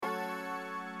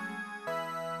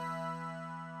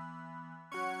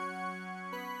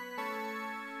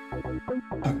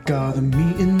I got a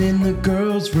meeting in the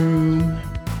girls' room.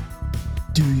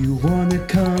 Do you wanna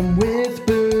come with,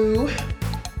 boo?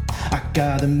 I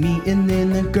got a meeting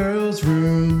in the girls'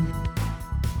 room.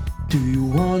 Do you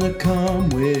wanna come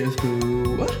with,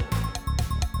 boo?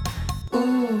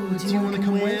 Ooh, do you wanna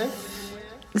come with?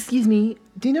 Excuse me,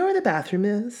 do you know where the bathroom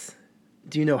is?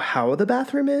 Do you know how the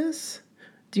bathroom is?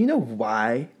 Do you know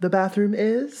why the bathroom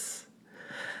is?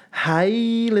 Hi,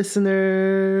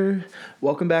 listener.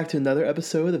 Welcome back to another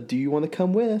episode of Do You Want to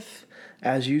Come With?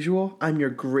 As usual, I'm your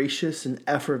gracious and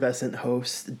effervescent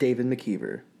host, David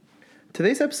McKeever.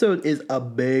 Today's episode is a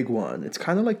big one. It's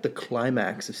kind of like the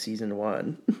climax of season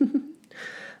 1.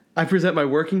 I present my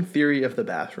working theory of the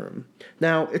bathroom.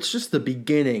 Now, it's just the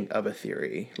beginning of a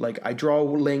theory. Like, I draw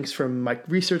links from my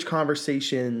research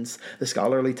conversations, the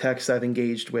scholarly texts I've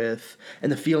engaged with, and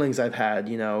the feelings I've had,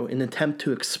 in an attempt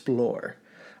to explore.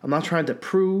 I'm not trying to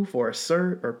prove or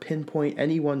assert or pinpoint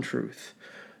any one truth.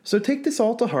 So take this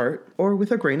all to heart, or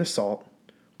with a grain of salt,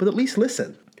 but at least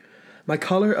listen. My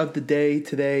color of the day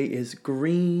today is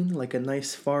green, like a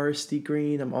nice foresty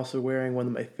green. I'm also wearing one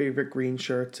of my favorite green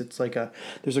shirts. It's like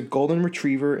there's a golden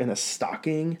retriever in a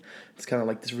stocking. It's kind of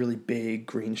like this really big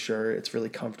green shirt. It's really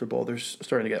comfortable. There's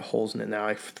starting to get holes in it now.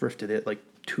 I thrifted it like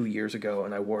 2 years ago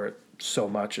and I wore it so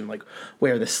much and like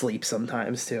wear the sleep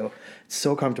sometimes too. It's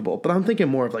so comfortable. But I'm thinking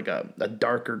more of like a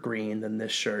darker green than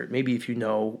this shirt. Maybe if you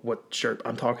know what shirt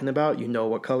I'm talking about, you know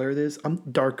what color it is. I'm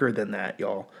darker than that,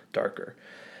 y'all. Darker.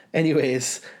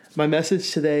 Anyways, my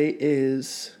message today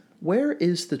is, where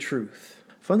is the truth?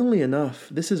 Funnily enough,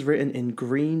 this is written in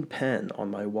green pen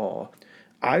on my wall.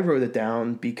 I wrote it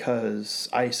down because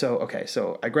I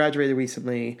graduated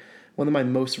recently. One of my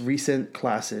most recent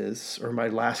classes, or my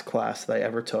last class that I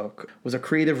ever took, was a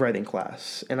creative writing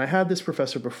class. And I had this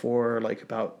professor before, like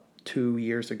about 2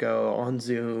 years ago on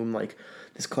Zoom, like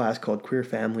this class called Queer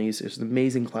Families. It was an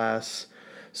amazing class.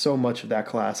 So much of that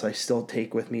class I still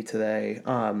take with me today.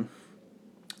 And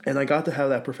I got to have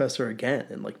that professor again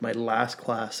in like my last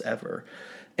class ever.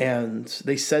 And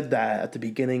they said that at the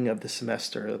beginning of the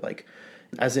semester, like,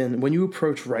 as in when you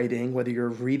approach writing, whether you're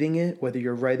reading it, whether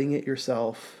you're writing it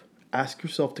yourself, ask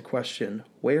yourself the question,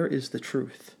 where is the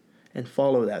truth? And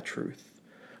follow that truth.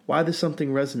 Why does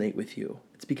something resonate with you?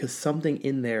 It's because something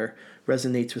in there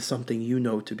resonates with something you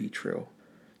know to be true.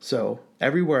 So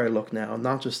everywhere I look now,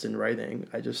 not just in writing,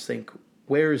 I just think,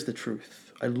 where is the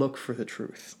truth? I look for the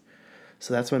truth.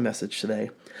 So that's my message today.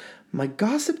 My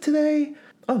gossip today?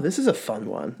 Oh, this is a fun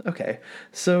one. Okay.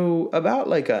 So about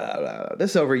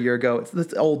this is over a year ago.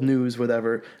 It's old news,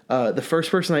 whatever. The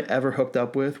first person I ever hooked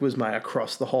up with was my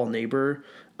across the hall neighbor,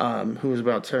 who was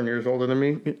about 10 years older than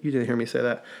me. You didn't hear me say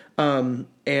that.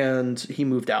 And he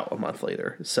moved out a month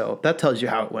later. So that tells you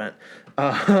how it went.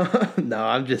 No,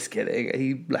 I'm just kidding.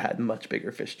 He had much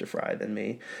bigger fish to fry than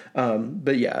me.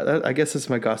 But yeah, I guess that's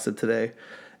my gossip today.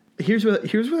 Here's what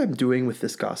I'm doing with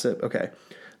this gossip. Okay.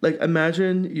 Like,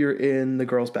 imagine you're in the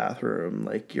girls' bathroom,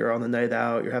 like you're on a night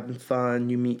out, you're having fun,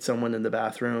 you meet someone in the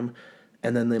bathroom,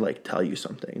 and then they like tell you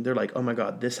something. They're like, oh my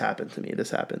God, this happened to me, this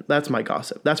happened. That's my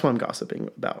gossip. That's what I'm gossiping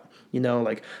about.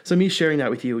 So me sharing that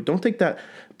with you, don't think that,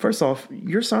 first off,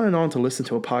 you're signing on to listen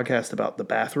to a podcast about the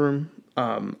bathroom.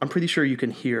 I'm pretty sure you can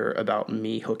hear about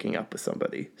me hooking up with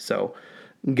somebody. So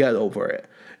get over it.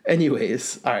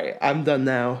 Anyways, all right, I'm done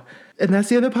now. And that's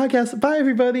the end of the podcast. Bye,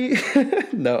 everybody.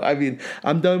 No, I mean,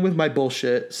 I'm done with my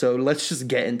bullshit. So let's just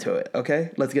get into it,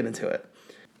 okay? Let's get into it.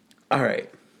 All right.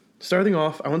 Starting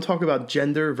off, I want to talk about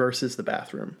gender versus the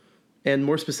bathroom. And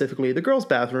more specifically, the girls'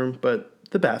 bathroom, but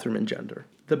the bathroom in gender.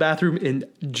 The bathroom in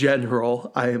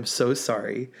general. I am so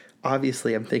sorry.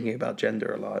 Obviously, I'm thinking about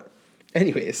gender a lot.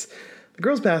 Anyways, the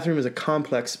girls' bathroom is a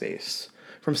complex space.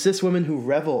 From cis women who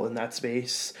revel in that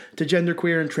space, to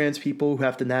genderqueer and trans people who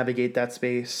have to navigate that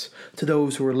space, to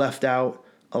those who are left out,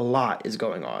 a lot is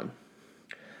going on.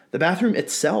 The bathroom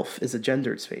itself is a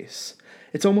gendered space.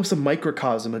 It's almost a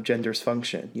microcosm of gender's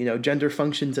function. Gender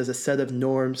functions as a set of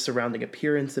norms surrounding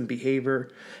appearance and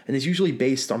behavior, and is usually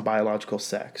based on biological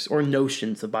sex, or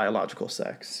notions of biological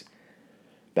sex.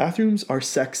 Bathrooms are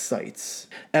sex sites.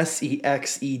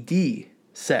 SEXED,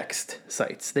 sexed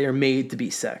sites. They are made to be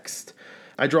sexed.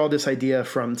 I draw this idea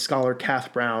from scholar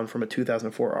Kath Brown from a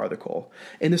 2004 article.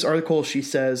 In this article, she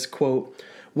says, quote,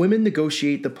 women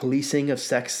negotiate the policing of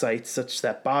sex sites such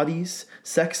that bodies,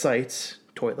 sex sites,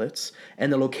 toilets,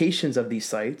 and the locations of these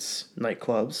sites,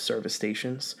 nightclubs, service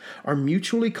stations, are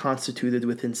mutually constituted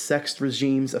within sexed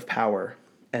regimes of power,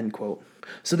 end quote.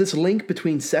 So this link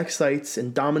between sex sites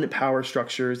and dominant power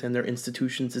structures and their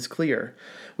institutions is clear,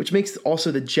 which makes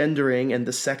also the gendering and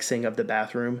the sexing of the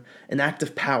bathroom an act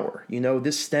of power.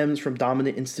 This stems from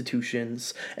dominant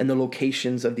institutions and the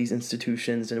locations of these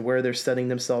institutions and where they're setting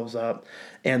themselves up,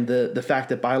 and the fact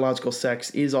that biological sex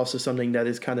is also something that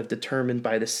is kind of determined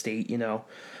by the state, and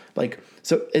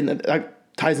that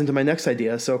ties into my next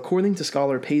idea. So according to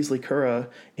scholar Paisley Curra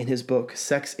in his book,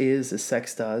 Sex Is as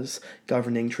Sex Does,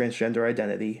 Governing Transgender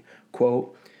Identity,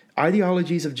 quote,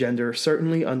 ideologies of gender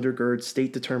certainly undergird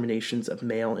state determinations of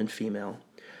male and female.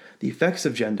 The effects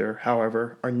of gender,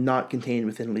 however, are not contained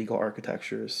within legal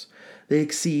architectures. They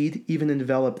exceed, even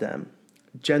envelop them.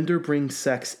 Gender brings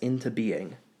sex into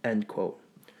being, end quote.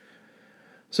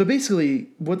 So basically,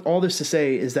 what all this to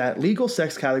say is that legal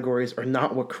sex categories are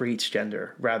not what creates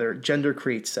gender. Rather, gender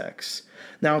creates sex.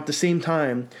 Now, at the same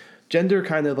time, gender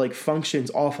kind of functions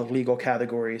off of legal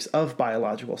categories of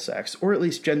biological sex, or at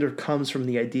least gender comes from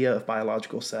the idea of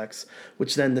biological sex,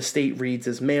 which then the state reads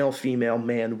as male, female,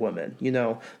 man, woman.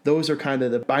 Those are kind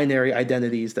of the binary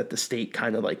identities that the state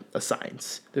kind of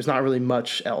assigns. There's not really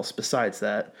much else besides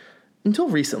that, until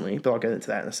recently, but I'll get into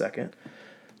that in a second.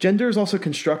 Gender is also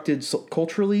constructed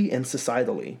culturally and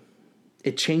societally.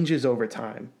 It changes over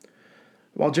time.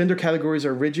 While gender categories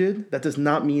are rigid, that does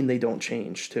not mean they don't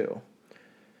change, too.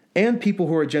 And people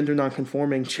who are gender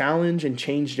nonconforming challenge and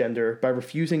change gender by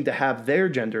refusing to have their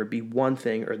gender be one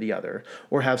thing or the other,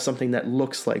 or have something that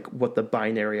looks like what the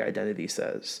binary identity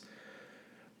says.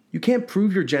 You can't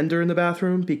prove your gender in the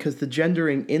bathroom because the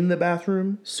gendering in the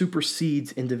bathroom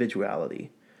supersedes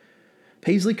individuality.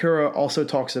 Paisley Curra also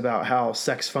talks about how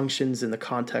sex functions in the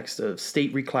context of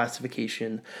state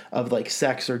reclassification of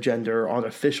sex or gender on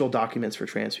official documents for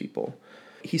trans people.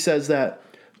 He says that,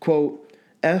 quote,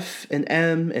 F and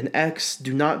M and X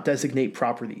do not designate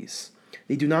properties.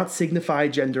 They do not signify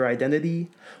gender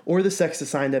identity or the sex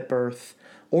assigned at birth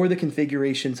or the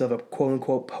configurations of a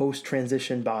quote-unquote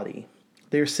post-transition body.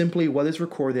 They are simply what is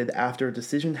recorded after a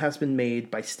decision has been made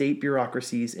by state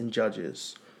bureaucracies and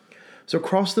judges. So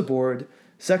across the board,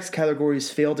 sex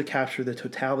categories fail to capture the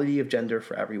totality of gender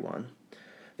for everyone.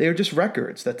 They are just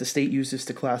records that the state uses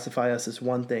to classify us as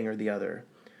one thing or the other.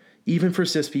 Even for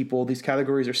cis people, these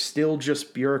categories are still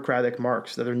just bureaucratic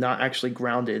marks that are not actually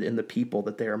grounded in the people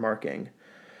that they are marking.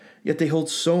 Yet they hold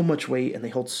so much weight and they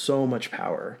hold so much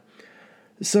power.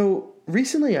 So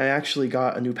recently I actually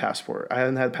got a new passport. I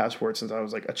haven't had a passport since I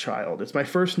was a child. It's my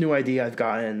first new ID I've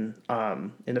gotten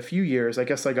in a few years. I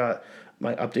guess I got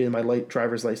updated my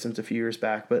driver's license a few years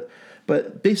back.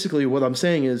 But basically what I'm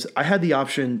saying is I had the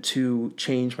option to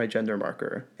change my gender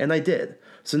marker, and I did.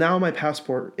 So now on my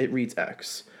passport, it reads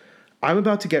X. I'm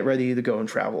about to get ready to go and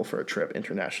travel for a trip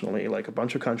internationally, a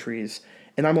bunch of countries.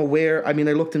 And I'm aware, I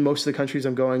looked in most of the countries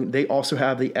I'm going, they also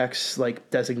have the X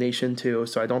designation too,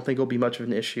 so I don't think it'll be much of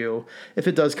an issue. If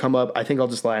it does come up, I think I'll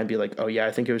just lie and be oh yeah,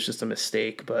 I think it was just a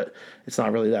mistake, but it's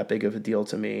not really that big of a deal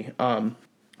to me.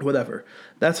 Whatever.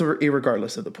 That's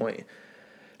irregardless of the point.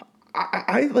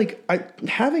 I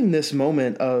having this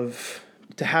moment of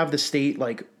to have the state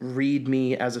read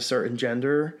me as a certain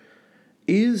gender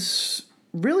is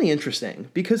really interesting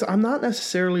because I'm not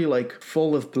necessarily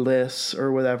full of bliss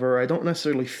or whatever. I don't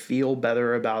necessarily feel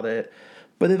better about it,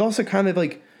 but it also kind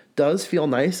of does feel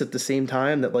nice at the same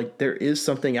time that there is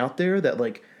something out there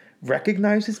that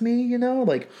recognizes me,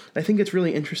 I think it's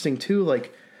really interesting too,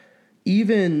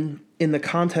 even in the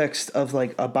context of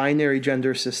a binary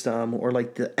gender system or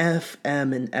the F,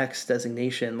 M, and X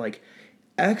designation,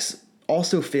 X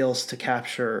also fails to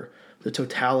capture the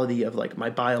totality of my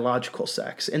biological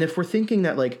sex. And if we're thinking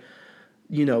that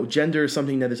gender is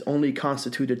something that is only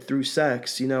constituted through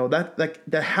sex,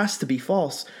 that has to be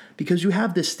false because you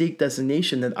have this state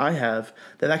designation that I have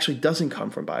that actually doesn't come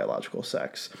from biological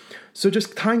sex. So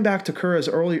just tying back to Curra's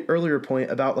earlier point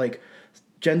about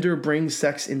gender brings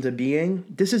sex into being,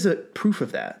 this is a proof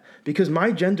of that because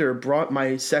my gender brought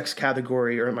my sex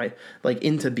category or my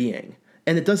into being.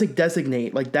 And it doesn't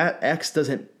designate, that X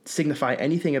doesn't signify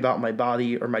anything about my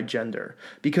body or my gender.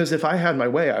 Because if I had my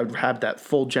way, I would have that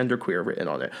full genderqueer written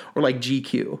on it. Or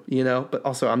GQ, But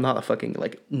also, I'm not a fucking,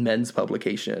 men's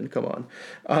publication. Come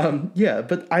on. Yeah,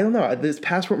 but I don't know. This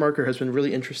passport marker has been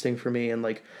really interesting for me. And,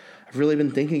 I've really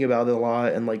been thinking about it a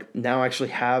lot. And, now I actually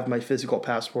have my physical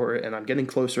passport. And I'm getting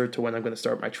closer to when I'm going to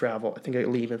start my travel. I think I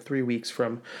leave in 3 weeks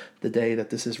from the day that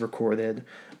this is recorded.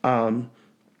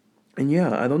 And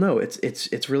yeah, I don't know.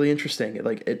 It's really interesting.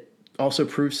 It also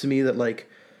proves to me that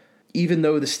even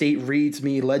though the state reads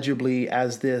me legibly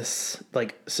as this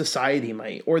society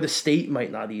might, or the state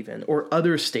might not even, or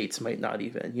other states might not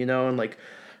even, and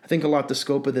I think a lot the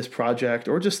scope of this project,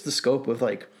 or just the scope of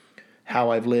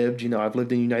how I've lived. I've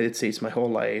lived in the United States my whole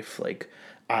life. Like,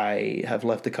 I have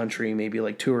left the country maybe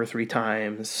like 2 or 3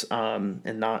 times,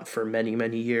 and not for many,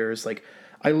 many years. Like,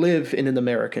 I live in an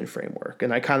American framework,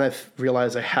 and I kind of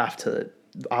realize I have to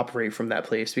operate from that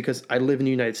place because I live in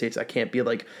the United States. I can't be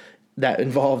like that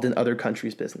involved in other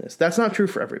countries' business. That's not true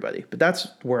for everybody, but that's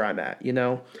where I'm at.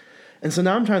 And so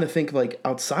now I'm trying to think like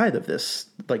outside of this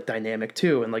like dynamic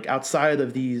too, and like outside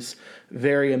of these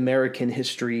very American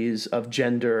histories of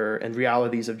gender and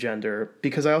realities of gender,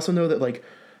 because I also know that like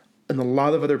in a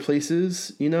lot of other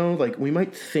places, like we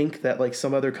might think that like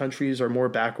some other countries are more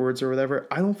backwards or whatever.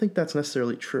 I don't think that's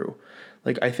necessarily true.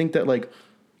 Like, I think that like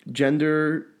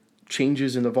gender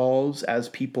changes and evolves as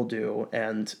people do.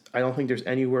 And I don't think there's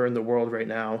anywhere in the world right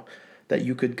now that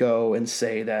you could go and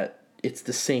say that it's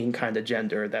the same kind of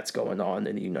gender that's going on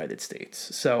in the United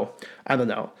States. So I don't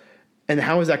know. And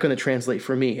how is that going to translate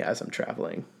for me as I'm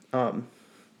traveling?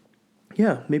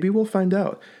 Yeah, maybe we'll find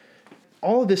out.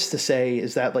 All of this to say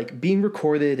is that like being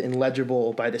recorded and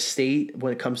legible by the state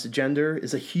when it comes to gender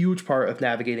is a huge part of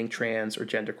navigating trans or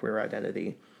genderqueer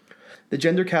identity. The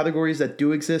gender categories that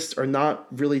do exist are not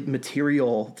really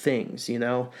material things,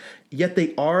 yet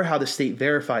they are how the state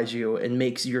verifies you and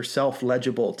makes yourself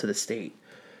legible to the state.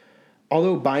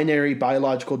 Although binary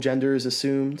biological gender is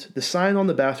assumed, the sign on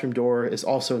the bathroom door is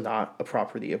also not a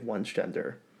property of one's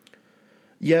gender.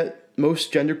 Yet,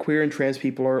 most genderqueer and trans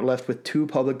people are left with 2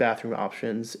 public bathroom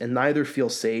options, and neither feel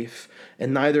safe,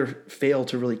 and neither fail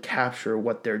to really capture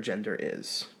what their gender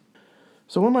is.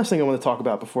 So one last thing I want to talk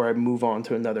about before I move on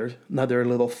to another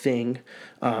little thing,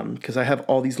 because I have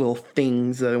all these little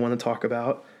things that I want to talk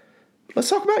about. Let's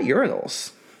talk about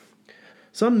urinals.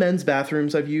 Some men's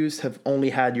bathrooms I've used have only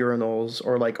had urinals,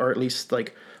 or at least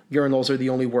urinals are the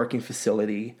only working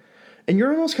facility. And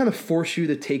urinals kind of force you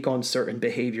to take on certain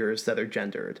behaviors that are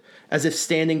gendered, as if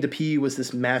standing to pee was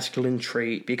this masculine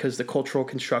trait because the cultural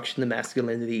construction of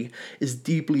masculinity is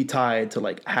deeply tied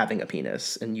to having a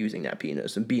penis and using that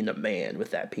penis and being a man with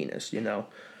that penis,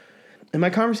 In my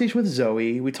conversation with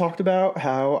Zoe, we talked about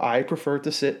how I prefer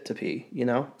to sit to pee,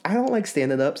 I don't like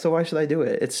standing up, so why should I do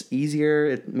it? It's easier,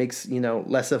 it makes,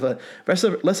 less of a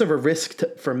risk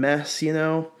for mess,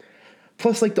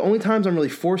 Plus, the only times I'm really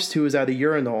forced to is at a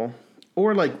urinal.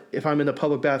 Or if I'm in a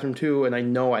public bathroom too and I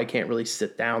know I can't really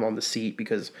sit down on the seat,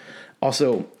 because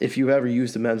also if you've ever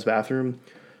used a men's bathroom,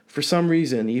 for some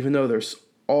reason, even though there's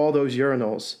all those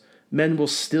urinals, men will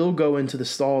still go into the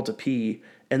stall to pee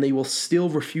and they will still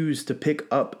refuse to pick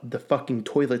up the fucking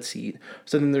toilet seat.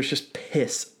 So then there's just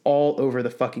piss all over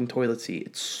the fucking toilet seat.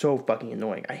 It's so fucking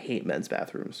annoying. I hate men's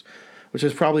bathrooms. Which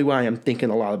is probably why I'm thinking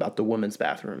a lot about the women's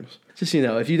bathrooms. Just,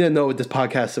 if you didn't know what this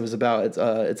podcast was about,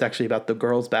 it's actually about the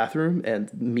girls' bathroom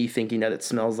and me thinking that it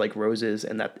smells like roses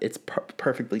and that it's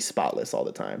perfectly spotless all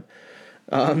the time.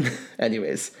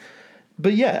 Anyways.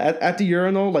 But yeah, at the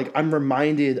urinal, I'm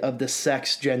reminded of the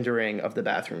sex gendering of the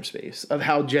bathroom space, of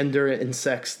how gender and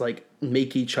sex,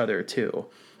 make each other too.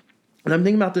 And I'm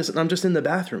thinking about this, and I'm just in the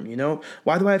bathroom,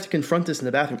 Why do I have to confront this in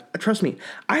the bathroom? Trust me,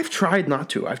 I've tried not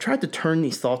to. I've tried to turn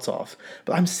these thoughts off.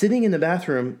 But I'm sitting in the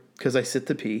bathroom, because I sit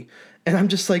to pee, and I'm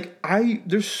just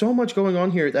there's so much going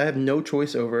on here that I have no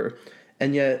choice over.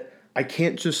 And yet, I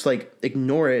can't just,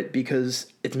 ignore it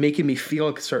because it's making me feel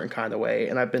a certain kind of way.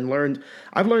 And I've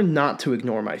learned not to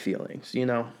ignore my feelings,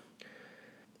 And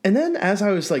then as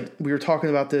I was, we were talking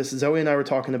about this, Zoe and I were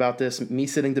talking about this, me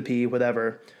sitting to pee,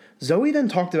 whatever. Zoe then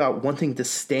talked about wanting to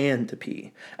stand to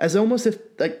pee, as almost if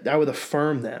that would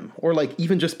affirm them, or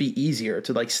even just be easier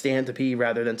to stand to pee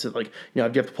rather than to you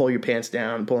have to pull your pants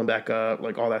down, pull them back up,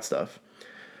 all that stuff.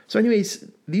 So anyways,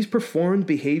 these performed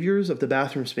behaviors of the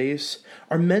bathroom space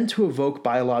are meant to evoke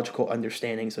biological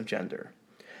understandings of gender.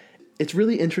 It's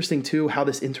really interesting too how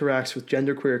this interacts with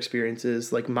genderqueer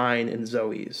experiences like mine and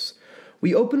Zoe's.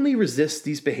 We openly resist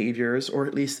these behaviors, or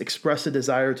at least express a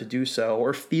desire to do so,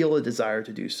 or feel a desire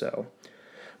to do so.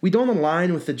 We don't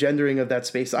align with the gendering of that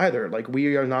space either.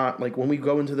 We are not, when we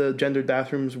go into the gendered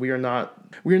bathrooms, we are not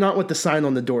what the sign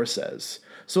on the door says.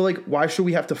 So, why should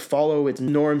we have to follow its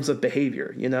norms of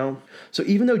behavior, So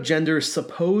even though gender is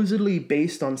supposedly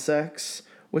based on sex,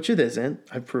 which it isn't,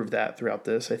 I've proved that throughout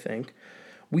this, I think,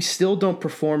 we still don't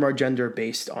perform our gender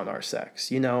based on our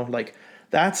sex,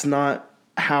 that's not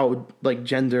how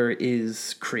gender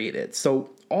is created.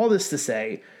 So all this to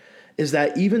say is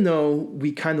that even though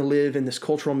we kind of live in this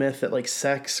cultural myth that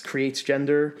sex creates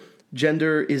gender,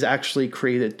 gender is actually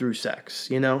created through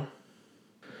sex,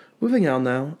 Moving on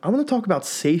now, I want to talk about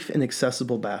safe and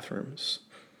accessible bathrooms.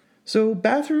 So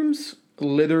bathrooms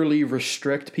literally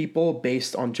restrict people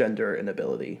based on gender and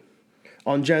ability.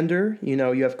 On gender, you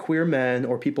have queer men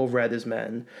or people read as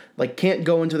men, like can't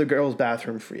go into the girls'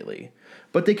 bathroom freely.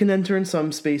 But they can enter in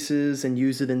some spaces and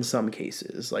use it in some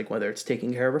cases, like whether it's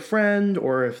taking care of a friend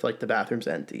or if like the bathroom's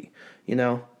empty, you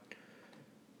know?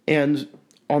 And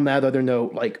on that other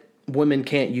note, like women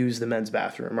can't use the men's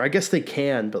bathroom, or I guess they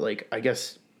can, but like I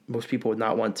guess most people would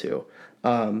not want to.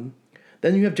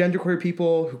 Then you have genderqueer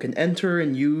people who can enter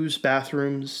and use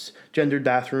bathrooms, gendered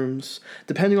bathrooms,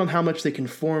 depending on how much they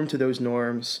conform to those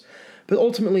norms. But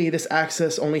ultimately, this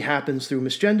access only happens through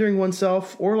misgendering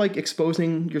oneself or like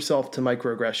exposing yourself to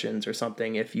microaggressions or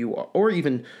something if you are, or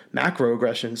even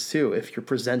macroaggressions too, if you're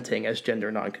presenting as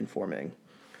gender nonconforming.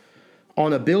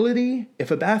 On ability,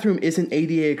 if a bathroom isn't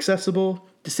ADA accessible,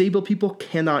 disabled people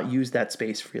cannot use that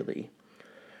space freely.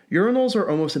 Urinals are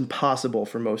almost impossible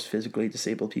for most physically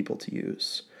disabled people to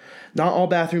use. Not all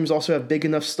bathrooms also have big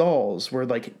enough stalls where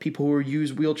like people who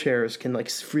use wheelchairs can like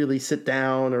freely sit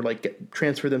down or like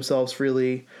transfer themselves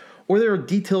freely. Or there are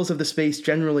details of the space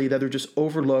generally that are just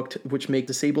overlooked, which make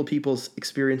disabled people's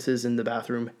experiences in the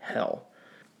bathroom hell.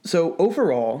 So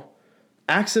overall,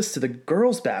 access to the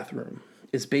girls' bathroom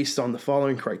is based on the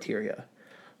following criteria.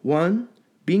 1,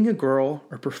 being a girl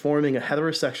or performing a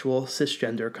heterosexual,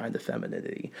 cisgender kind of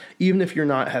femininity, even if you're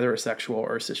not heterosexual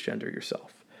or cisgender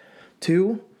yourself.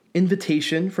 2,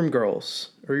 invitation from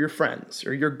girls or your friends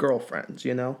or your girlfriends,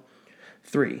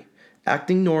 3,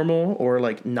 acting normal or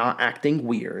like not acting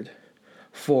weird.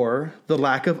 4, the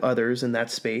lack of others in that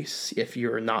space if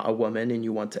you're not a woman and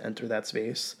you want to enter that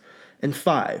space. And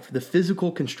 5, the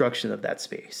physical construction of that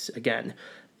space. Again,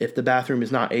 if the bathroom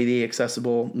is not ADA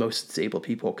accessible, most disabled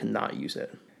people cannot use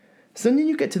it. So then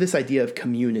you get to this idea of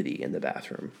community in the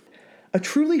bathroom. A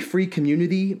truly free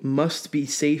community must be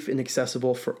safe and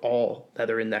accessible for all that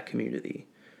are in that community.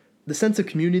 The sense of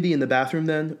community in the bathroom,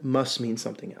 then, must mean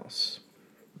something else.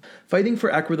 Fighting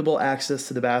for equitable access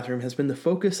to the bathroom has been the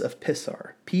focus of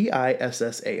PISSAR,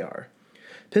 P-I-S-S-A-R.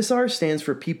 PISSAR stands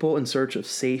for People in Search of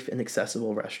Safe and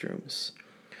Accessible Restrooms.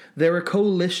 They're a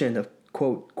coalition of,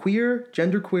 quote, queer,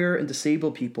 genderqueer, and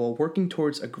disabled people working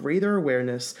towards a greater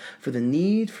awareness for the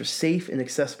need for safe and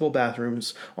accessible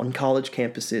bathrooms on college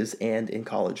campuses and in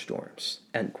college dorms,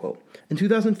 end quote. In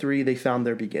 2003, they found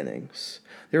their beginnings.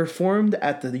 They were formed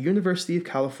at the University of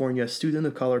California Student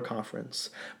of Color Conference,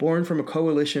 born from a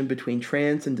coalition between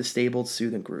trans and disabled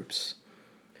student groups.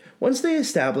 Once they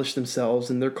established themselves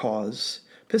and their cause,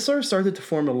 PISSAR started to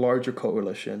form a larger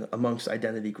coalition amongst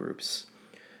identity groups.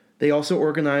 They also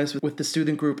organized with the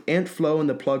student group Ant Flow and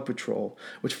the Plug Patrol,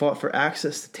 which fought for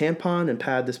access to tampon and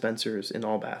pad dispensers in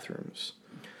all bathrooms.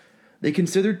 They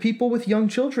considered people with young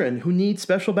children who need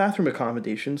special bathroom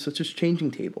accommodations, such as changing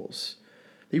tables.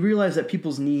 They realized that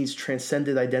people's needs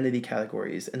transcended identity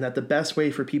categories and that the best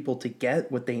way for people to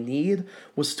get what they need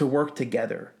was to work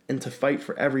together and to fight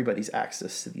for everybody's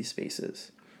access to these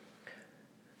spaces.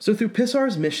 So through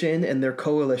PISSAR's mission and their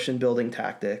coalition building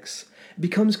tactics, it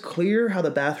becomes clear how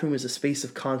the bathroom is a space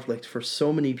of conflict for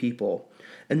so many people,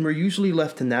 and we're usually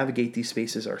left to navigate these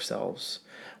spaces ourselves.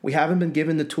 We haven't been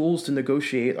given the tools to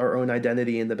negotiate our own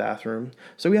identity in the bathroom,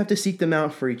 so we have to seek them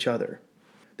out for each other.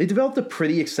 They developed a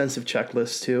pretty extensive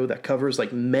checklist, too, that covers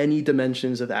like many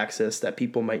dimensions of access that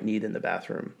people might need in the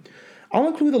bathroom. I'll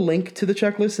include a link to the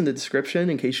checklist in the description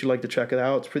in case you'd like to check it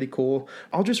out. It's pretty cool.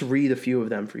 I'll just read a few of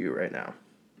them for you right now.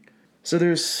 So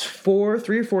there's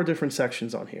three or four different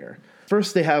sections on here.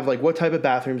 First, they have like what type of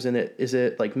bathrooms in it. Is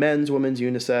it like men's, women's,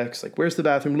 unisex? Like where's the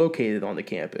bathroom located on the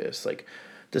campus? Like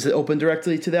does it open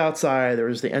directly to the outside or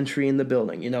is the entry in the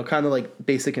building? Kind of like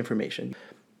basic information.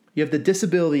 You have the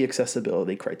disability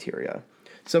accessibility criteria.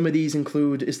 Some of these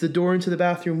include, is the door into the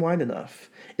bathroom wide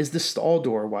enough? Is the stall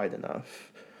door wide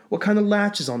enough? What kind of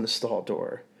latch is on the stall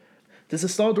door? Does the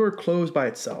stall door close by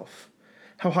itself?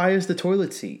 How high is the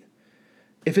toilet seat?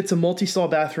 If it's a multi-stall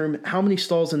bathroom, how many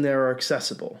stalls in there are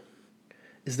accessible?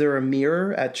 Is there a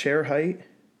mirror at chair height?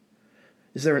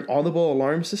 Is there an audible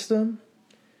alarm system?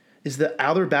 Is the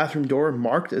outer bathroom door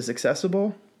marked as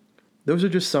accessible? Those are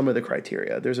just some of the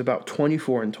criteria. There's about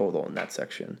 24 in total in that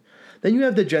section. Then you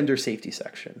have the gender safety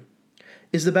section.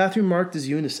 Is the bathroom marked as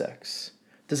unisex?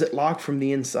 Does it lock from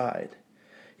the inside?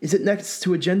 Is it next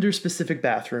to a gender-specific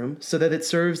bathroom so that it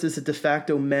serves as a de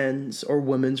facto men's or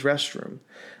women's restroom?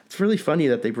 It's really funny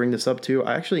that they bring this up too.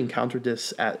 I actually encountered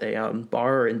this at a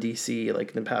bar in DC like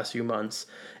in the past few months.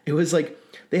 It was like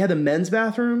they had a men's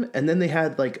bathroom and then they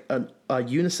had like a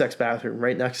unisex bathroom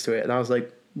right next to it. And I was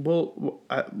like, well,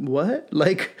 what?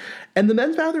 Like, and the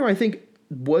men's bathroom, I think,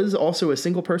 was also a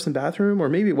single person bathroom, or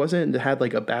maybe it wasn't. It had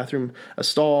like a bathroom, a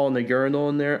stall and a urinal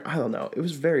in there. I don't know. It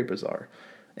was very bizarre.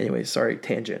 Anyway, sorry,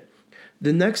 tangent.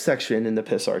 The next section in the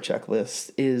PISAR checklist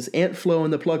is ant flow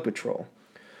and the plug patrol.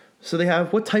 So they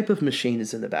have what type of machine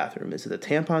is in the bathroom? Is it a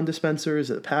tampon dispenser? Is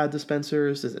it a pad dispenser?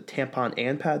 Is it a tampon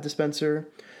and pad dispenser?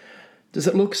 Does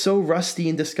it look so rusty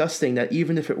and disgusting that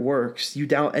even if it works, you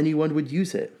doubt anyone would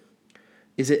use it?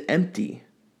 Is it empty?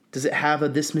 Does it have a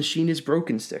 "this machine is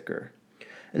broken" sticker?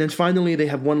 And then finally, they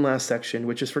have one last section,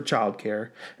 which is for childcare.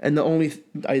 And the only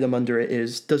item under it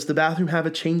is, does the bathroom have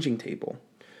a changing table?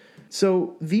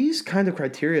 So these kind of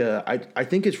criteria, I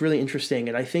think it's really interesting,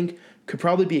 and I think could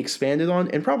probably be expanded on,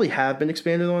 and probably have been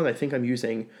expanded on. I think I'm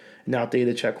using an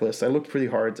outdated checklist. I looked pretty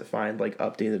hard to find like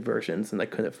updated versions, and I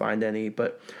couldn't find any.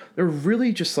 But they're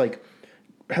really just like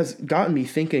has gotten me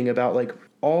thinking about like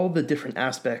all the different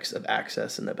aspects of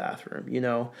access in the bathroom, you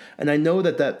know? And I know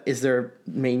that that is their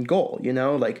main goal, you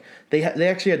know? Like they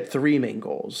actually had three main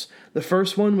goals. The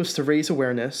first one was to raise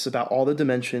awareness about all the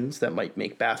dimensions that might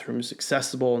make bathrooms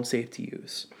accessible and safe to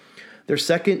use. Their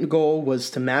second goal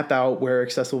was to map out where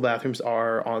accessible bathrooms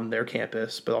are on their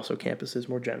campus, but also campuses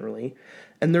more generally.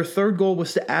 And their third goal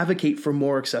was to advocate for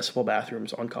more accessible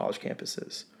bathrooms on college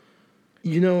campuses.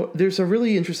 You know, there's a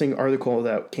really interesting article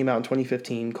that came out in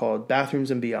 2015 called Bathrooms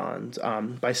and Beyond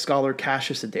by scholar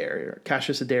Cassius Adair.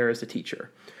 Cassius Adair is the teacher.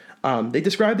 They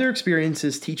describe their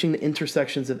experiences teaching the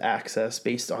intersections of access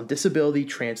based on disability,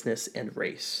 transness, and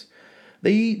race.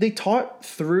 They taught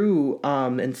through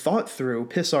and thought through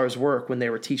PISAR's work when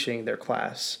they were teaching their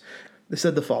class. They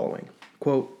said the following,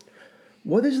 quote,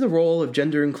 "What is the role of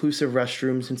gender-inclusive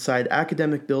restrooms inside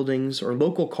academic buildings or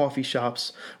local coffee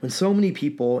shops when so many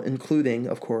people, including,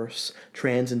 of course,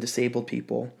 trans and disabled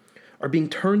people, are being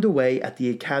turned away at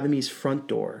the academy's front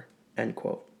door?" End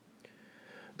quote.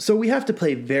 So we have to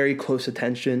pay very close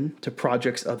attention to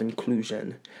projects of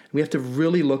inclusion. We have to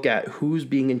really look at who's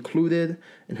being included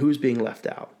and who's being left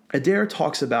out. Adair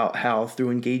talks about how through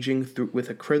engaging with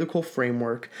a critical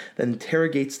framework that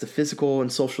interrogates the physical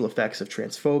and social effects of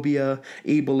transphobia,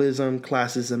 ableism,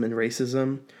 classism, and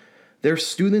racism, their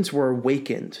students were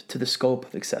awakened to the scope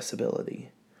of accessibility.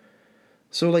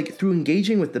 So like through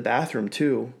engaging with the bathroom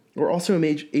too, we're also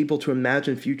able to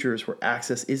imagine futures where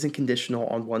access isn't conditional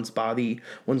on one's body,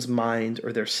 one's mind,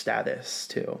 or their status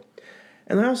too.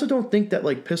 And I also don't think that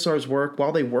like PISAR's work,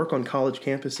 while they work on college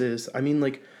campuses,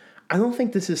 I don't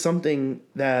think this is something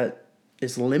that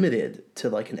is limited to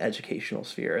like an educational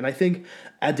sphere. And I think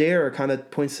Adair kind of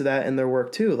points to that in their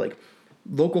work too, like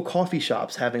local coffee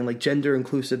shops having like gender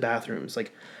inclusive bathrooms.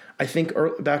 Like I think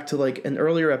back to like an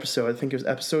earlier episode, I think it was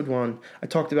episode 1, I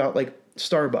talked about like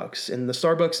Starbucks, and the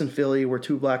Starbucks in Philly where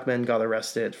 2 black men got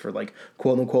arrested for like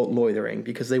quote unquote loitering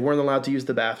because they weren't allowed to use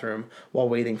the bathroom while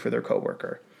waiting for their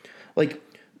coworker. Like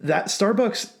that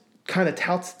Starbucks kind of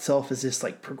touts itself as this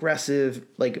like progressive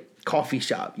like coffee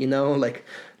shop, you know, like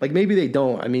maybe they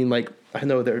don't. I mean, like I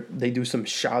know they do some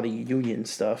shoddy union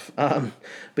stuff,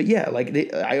 but yeah,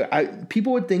 like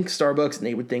people would think Starbucks and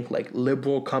they would think like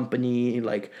liberal company,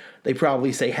 like they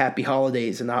probably say Happy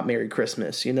Holidays and not Merry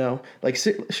Christmas, you know, like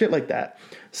shit like that.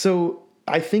 So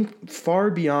I think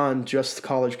far beyond just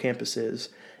college campuses,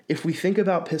 if we think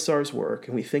about PISAR's work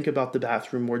and we think about the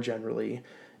bathroom more generally,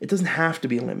 it doesn't have to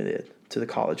be limited to the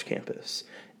college campus.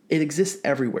 It exists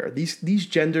everywhere. These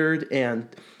gendered and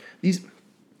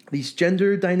these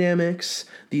gender dynamics,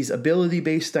 these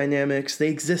ability-based dynamics, they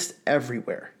exist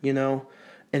everywhere, you know?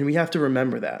 And we have to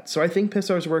remember that. So I think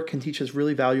PISAR's work can teach us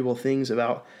really valuable things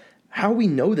about how we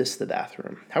notice the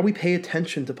bathroom, how we pay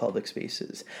attention to public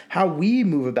spaces, how we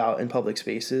move about in public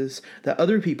spaces that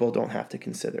other people don't have to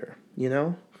consider, you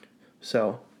know?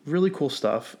 So really cool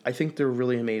stuff. I think they're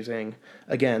really amazing.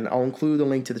 Again, I'll include a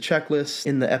link to the checklist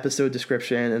in the episode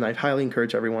description, and I'd highly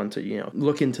encourage everyone to, you know,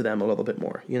 look into them a little bit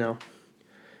more, you know?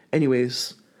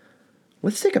 Anyways,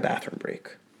 let's take a bathroom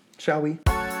break, shall we?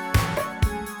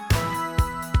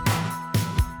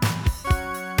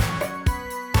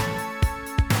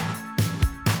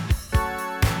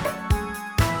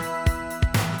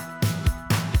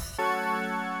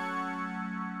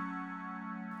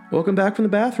 Welcome back from the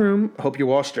bathroom. Hope you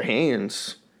washed your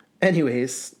hands.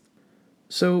 Anyways,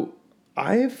 so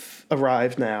I've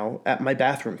arrived now at my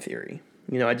bathroom theory.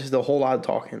 You know, I just did a whole lot of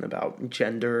talking about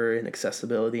gender and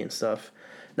accessibility and stuff.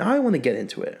 Now I want to get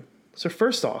into it. So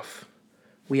first off,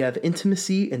 we have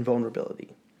intimacy and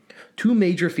vulnerability. 2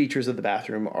 major features of the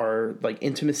bathroom are like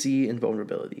intimacy and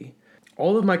vulnerability.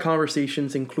 All of my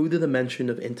conversations included a mention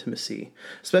of intimacy,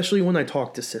 especially when I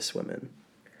talk to cis women.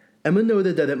 Emma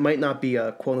noted that it might not be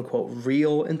a quote-unquote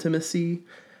real intimacy,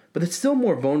 but it's still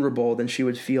more vulnerable than she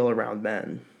would feel around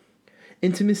men.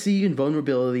 Intimacy and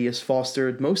vulnerability is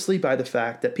fostered mostly by the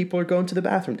fact that people are going to the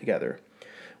bathroom together.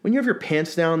 When you have your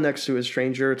pants down next to a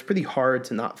stranger, it's pretty hard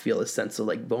to not feel a sense of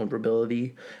like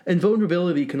vulnerability. And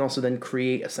vulnerability can also then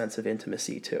create a sense of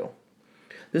intimacy too.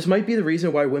 This might be the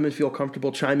reason why women feel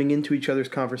comfortable chiming into each other's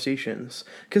conversations,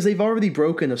 because they've already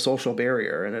broken a social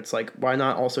barrier, and it's like, why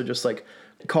not also just like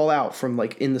call out from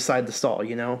like inside the stall,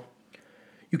 you know?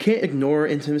 You can't ignore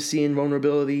intimacy and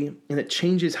vulnerability, and it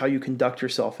changes how you conduct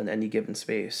yourself in any given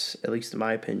space, at least in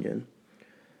my opinion.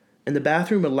 And the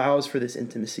bathroom allows for this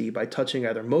intimacy by touching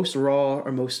either most raw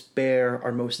or most bare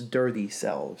or most dirty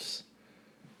selves.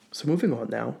 So moving on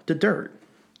now to dirt.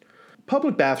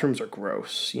 Public bathrooms are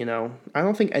gross, you know? I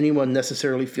don't think anyone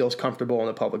necessarily feels comfortable in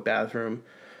a public bathroom,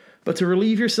 but to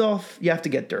relieve yourself, you have to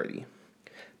get dirty.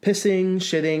 Pissing,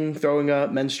 shitting, throwing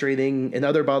up, menstruating, and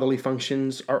other bodily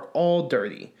functions are all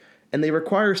dirty, and they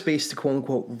require space to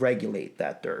quote-unquote regulate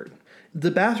that dirt.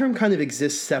 The bathroom kind of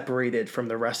exists separated from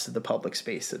the rest of the public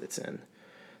space that it's in.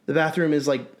 The bathroom is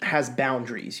like, has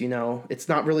boundaries, you know? It's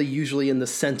not really usually in the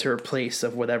center place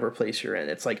of whatever place you're in.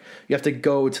 It's like, you have to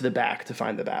go to the back to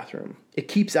find the bathroom. It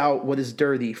keeps out what is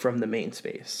dirty from the main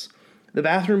space. The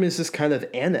bathroom is this kind of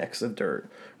annex of dirt,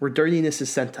 where dirtiness is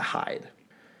sent to hide.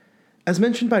 As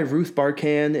mentioned by Ruth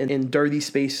Barkan in Dirty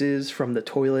Spaces from the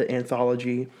Toilet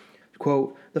Anthology,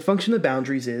 quote, the function of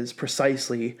boundaries is,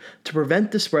 precisely, to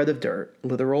prevent the spread of dirt,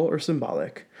 literal or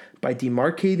symbolic, by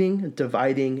demarcating,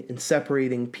 dividing, and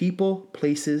separating people,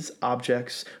 places,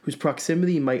 objects whose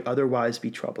proximity might otherwise be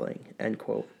troubling, end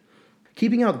quote.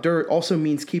 Keeping out dirt also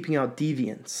means keeping out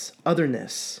deviance,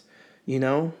 otherness, you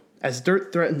know, as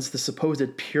dirt threatens the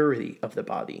supposed purity of the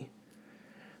body.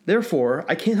 Therefore,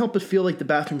 I can't help but feel like the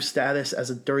bathroom status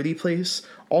as a dirty place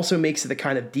also makes it a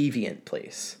kind of deviant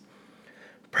place.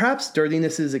 Perhaps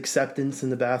dirtiness's acceptance in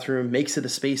the bathroom makes it a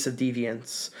space of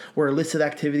deviance, where illicit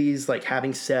activities like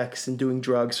having sex and doing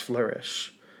drugs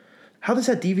flourish. How does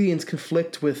that deviance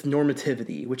conflict with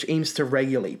normativity, which aims to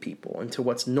regulate people into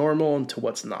what's normal and to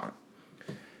what's not?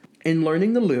 In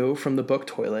Learning the Loo from the book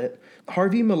Toilet,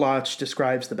 Harvey Milach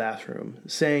describes the bathroom,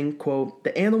 saying, quote,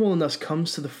 the animal in us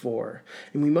comes to the fore,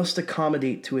 and we must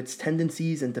accommodate to its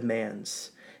tendencies and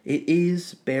demands. It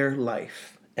is bare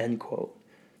life, end quote.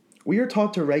 We are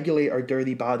taught to regulate our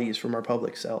dirty bodies from our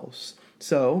public selves.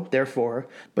 So, therefore,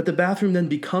 but the bathroom then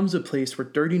becomes a place where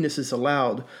dirtiness is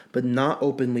allowed, but not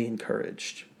openly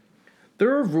encouraged.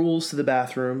 There are rules to the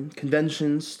bathroom,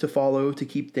 conventions to follow to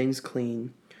keep things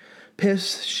clean.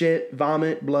 Piss, shit,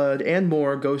 vomit, blood, and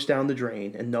more goes down the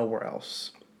drain and nowhere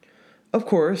else. Of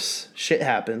course, shit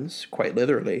happens, quite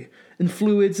literally, and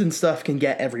fluids and stuff can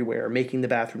get everywhere, making the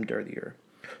bathroom dirtier.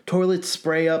 Toilets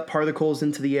spray up particles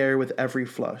into the air with every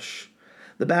flush.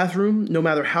 The bathroom, no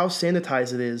matter how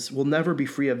sanitized it is, will never be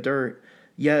free of dirt.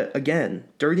 Yet again,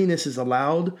 dirtiness is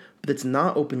allowed, but it's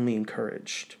not openly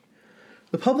encouraged.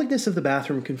 The publicness of the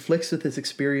bathroom conflicts with this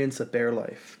experience of bare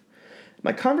life.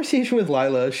 My conversation with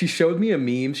Lila, she showed me a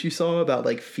meme she saw about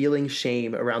like feeling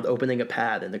shame around opening a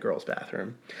pad in the girls'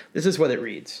 bathroom. This is what it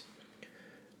reads.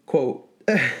 Quote,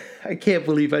 I can't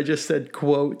believe I just said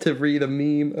quote to read a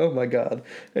meme. Oh my god.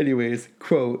 Anyways,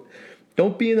 quote,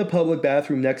 don't be in a public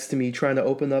bathroom next to me trying to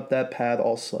open up that pad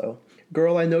all slow.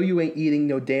 Girl, I know you ain't eating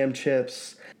no damn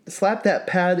chips. Slap that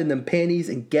pad in them panties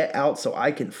and get out so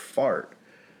I can fart.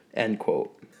 End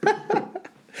quote.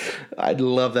 I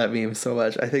love that meme so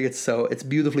much. I think it's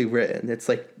beautifully written. It's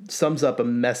like sums up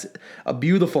a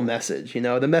beautiful message, you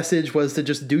know. The message was to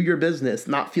just do your business,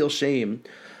 not feel shame.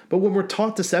 But when we're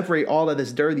taught to separate all that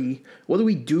is dirty, what do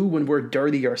we do when we're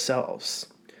dirty ourselves?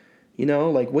 You know,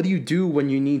 like what do you do when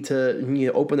you need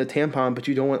to open a tampon but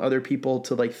you don't want other people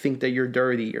to like think that you're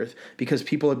dirty, or because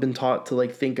people have been taught to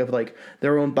like think of like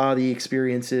their own body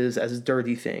experiences as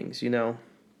dirty things, you know?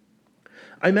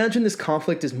 I imagine this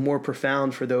conflict is more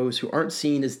profound for those who aren't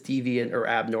seen as deviant or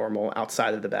abnormal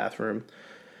outside of the bathroom,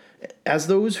 as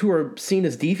those who are seen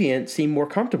as deviant seem more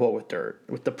comfortable with dirt,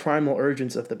 with the primal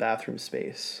urges of the bathroom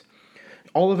space.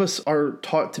 All of us are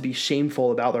taught to be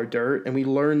shameful about our dirt, and we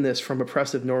learn this from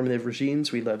oppressive normative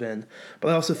regimes we live in. But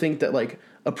I also think that like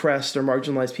oppressed or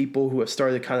marginalized people who have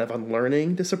started kind of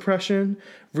unlearning this oppression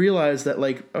realize that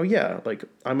like, oh yeah, like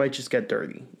I might just get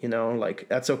dirty, you know, like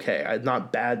that's okay. I'm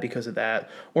not bad because of that.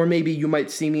 Or maybe you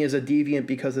might see me as a deviant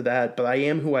because of that, but I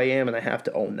am who I am and I have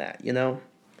to own that, you know?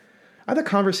 I had a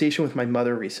conversation with my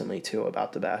mother recently, too,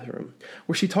 about the bathroom,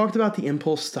 where she talked about the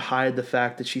impulse to hide the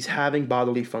fact that she's having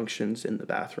bodily functions in the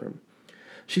bathroom.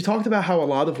 She talked about how a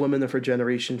lot of women of her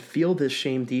generation feel this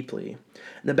shame deeply,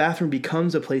 and the bathroom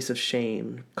becomes a place of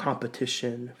shame,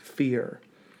 competition, fear.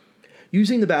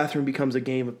 Using the bathroom becomes a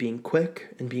game of being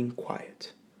quick and being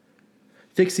quiet.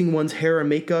 Fixing one's hair or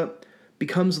makeup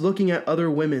becomes looking at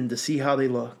other women to see how they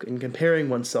look and comparing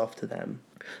oneself to them.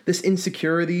 This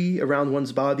insecurity around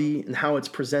one's body and how it's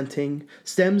presenting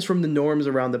stems from the norms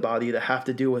around the body that have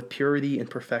to do with purity and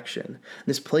perfection. And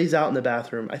this plays out in the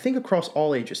bathroom, I think across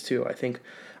all ages too. I think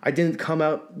I didn't come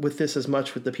out with this as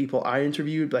much with the people I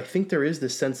interviewed, but I think there is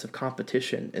this sense of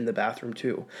competition in the bathroom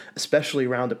too, especially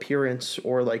around appearance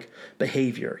or like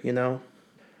behavior, you know?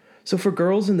 So for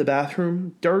girls in the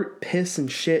bathroom, dirt, piss,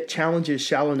 and shit challenges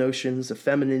shallow notions of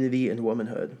femininity and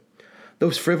womanhood.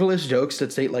 Those frivolous jokes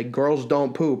that state like girls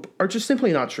don't poop are just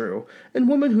simply not true, and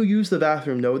women who use the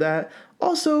bathroom know that.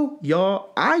 Also,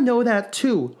 y'all, I know that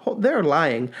too. They're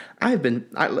lying.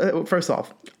 First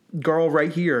off, girl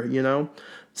right here, you know?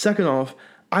 Second off,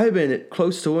 I've been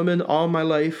close to women all my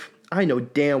life. I know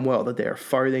damn well that they're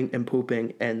farting and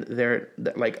pooping and they're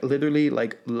like literally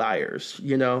like liars,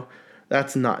 you know?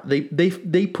 That's not,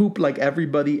 they poop like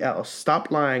everybody else.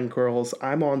 Stop lying, girls.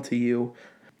 I'm on to you.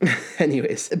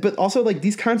 Anyways, but also like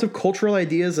these kinds of cultural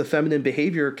ideas of feminine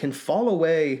behavior can fall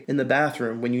away in the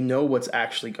bathroom when you know what's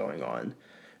actually going on.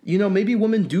 You know, maybe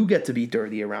women do get to be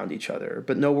dirty around each other,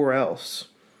 but nowhere else.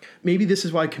 Maybe this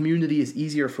is why community is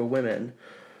easier for women.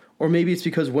 Or maybe it's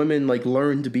because women like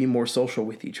learn to be more social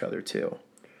with each other too.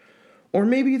 Or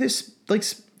maybe this like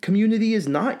community is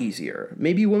not easier.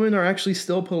 Maybe women are actually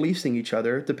still policing each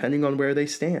other depending on where they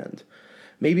stand.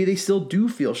 Maybe they still do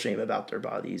feel shame about their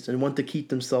bodies and want to keep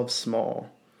themselves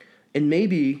small. And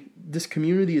maybe this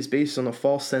community is based on a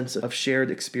false sense of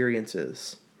shared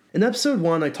experiences. In episode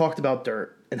 1, I talked about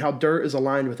dirt and how dirt is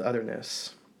aligned with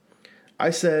otherness.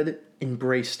 I said,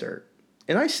 embrace dirt.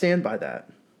 And I stand by that.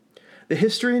 The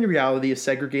history and reality of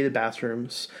segregated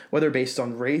bathrooms, whether based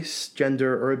on race,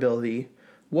 gender, or ability,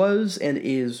 was and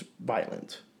is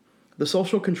violent. The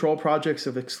social control projects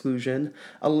of exclusion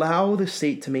allow the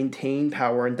state to maintain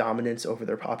power and dominance over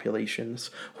their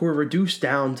populations, who are reduced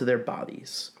down to their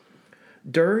bodies.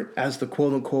 Dirt, as the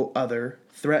quote-unquote other,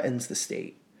 threatens the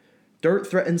state. Dirt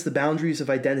threatens the boundaries of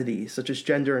identity, such as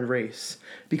gender and race,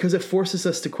 because it forces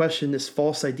us to question this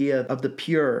false idea of the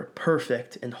pure,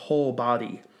 perfect, and whole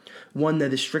body, one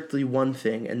that is strictly one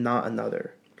thing and not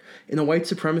another. In a white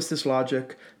supremacist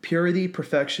logic, purity,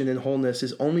 perfection, and wholeness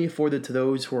is only afforded to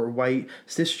those who are white,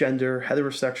 cisgender,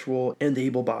 heterosexual, and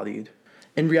able-bodied.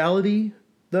 In reality,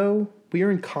 though, we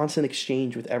are in constant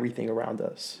exchange with everything around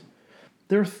us.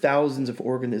 There are thousands of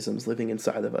organisms living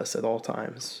inside of us at all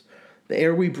times. The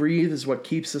air we breathe is what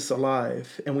keeps us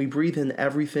alive, and we breathe in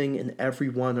everything and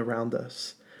everyone around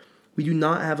us. We do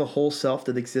not have a whole self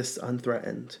that exists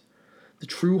unthreatened. The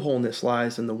true wholeness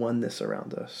lies in the oneness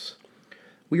around us.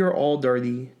 We are all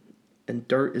dirty, and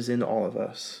dirt is in all of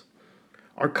us.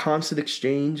 Our constant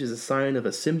exchange is a sign of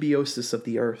a symbiosis of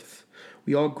the earth.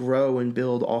 We all grow and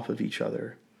build off of each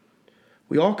other.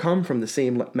 We all come from the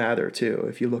same matter, too,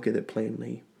 if you look at it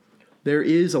plainly. There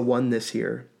is a oneness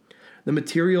here. The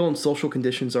material and social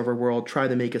conditions of our world try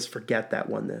to make us forget that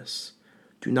oneness.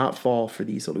 Do not fall for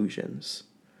these illusions.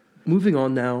 Moving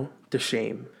on now to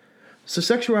shame. So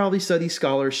sexuality studies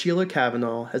scholar Sheila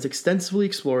Kavanaugh has extensively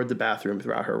explored the bathroom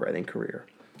throughout her writing career.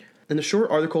 In a short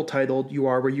article titled You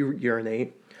Are Where You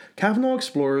Urinate, Kavanaugh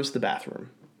explores the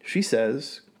bathroom. She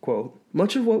says, quote,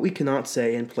 much of what we cannot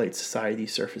say in polite society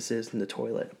surfaces in the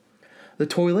toilet. The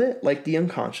toilet, like the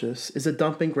unconscious, is a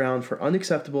dumping ground for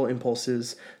unacceptable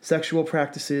impulses, sexual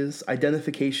practices,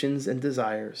 identifications, and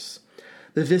desires.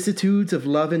 The vicissitudes of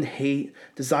love and hate,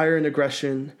 desire and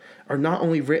aggression are not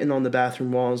only written on the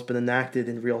bathroom walls, but enacted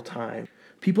in real time.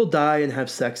 People die and have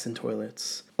sex in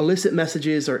toilets. Illicit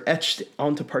messages are etched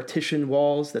onto partition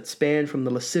walls that span from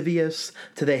the lascivious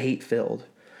to the hate-filled.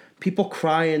 People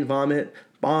cry and vomit,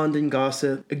 bond and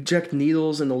gossip, inject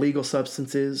needles and illegal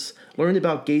substances, learn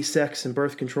about gay sex and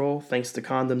birth control thanks to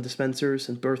condom dispensers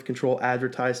and birth control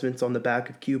advertisements on the back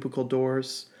of cubicle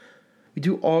doors. We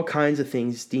do all kinds of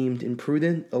things deemed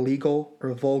imprudent, illegal,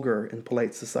 or vulgar in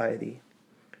polite society.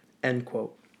 End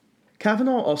quote.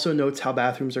 Kavanaugh also notes how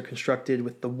bathrooms are constructed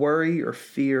with the worry or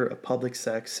fear of public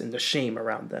sex and the shame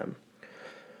around them.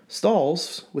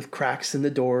 Stalls, with cracks in the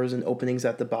doors and openings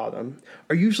at the bottom,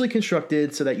 are usually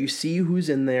constructed so that you see who's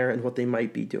in there and what they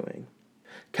might be doing.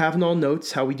 Kavanaugh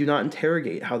notes how we do not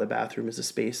interrogate how the bathroom is a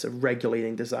space of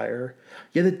regulating desire,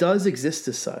 yet it does exist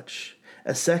as such,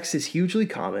 as sex is hugely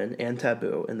common and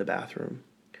taboo in the bathroom.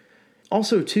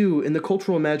 Also, too, in the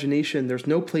cultural imagination, there's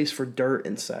no place for dirt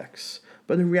in sex,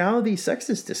 but in reality, sex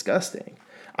is disgusting.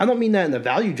 I don't mean that in a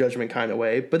value judgment kind of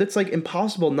way, but it's like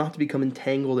impossible not to become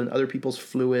entangled in other people's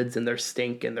fluids and their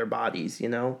stink and their bodies, you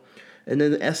know? And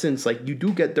in essence, like, you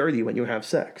do get dirty when you have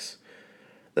sex.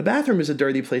 The bathroom is a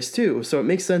dirty place too, so it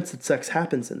makes sense that sex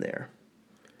happens in there.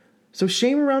 So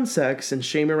shame around sex and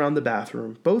shame around the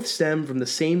bathroom both stem from the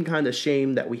same kind of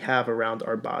shame that we have around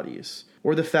our bodies,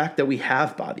 or the fact that we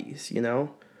have bodies, you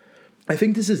know? I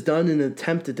think this is done in an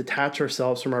attempt to detach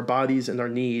ourselves from our bodies and our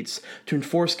needs, to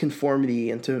enforce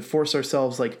conformity and to force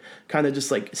ourselves kind of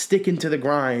just stick into the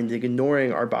grind,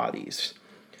 ignoring our bodies.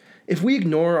 If we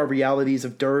ignore our realities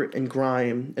of dirt and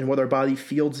grime and what our body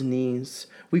feels and needs,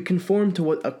 we conform to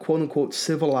what a quote-unquote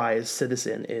civilized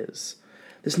citizen is.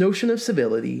 This notion of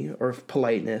civility, or of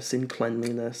politeness and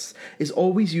cleanliness, is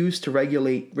always used to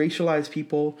regulate racialized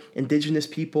people, indigenous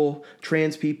people,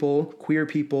 trans people, queer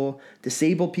people,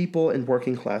 disabled people, and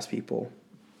working class people.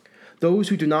 Those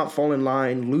who do not fall in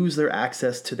line lose their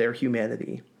access to their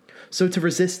humanity. So to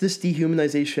resist this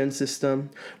dehumanization system,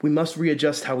 we must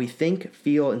readjust how we think,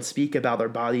 feel, and speak about our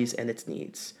bodies and its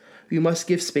needs. We must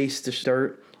give space to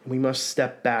dirt, and we must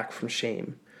step back from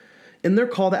shame. In their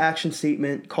call to action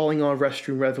statement, calling on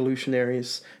restroom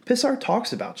revolutionaries, Pissar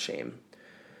talks about shame.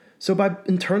 So by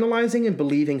internalizing and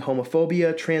believing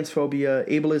homophobia, transphobia,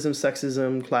 ableism,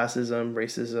 sexism, classism,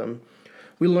 racism,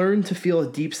 we learn to feel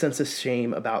a deep sense of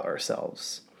shame about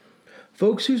ourselves.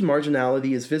 Folks whose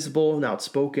marginality is visible and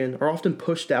outspoken are often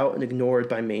pushed out and ignored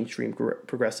by mainstream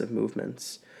progressive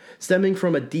movements, stemming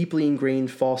from a deeply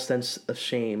ingrained false sense of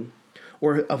shame,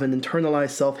 or of an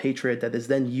internalized self-hatred that is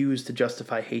then used to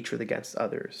justify hatred against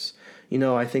others. You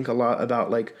know, I think a lot about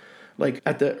like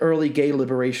at the early gay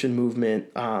liberation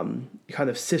movement, kind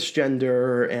of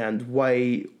cisgender and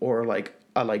white or like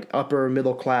upper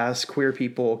middle class queer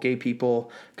people, gay people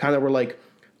kind of were like,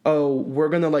 oh, we're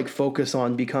going to focus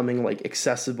on becoming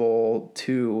accessible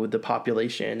to the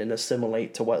population and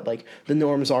assimilate to what the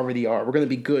norms already are. We're going to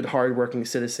be good, hardworking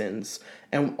citizens.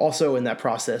 And also in that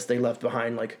process, they left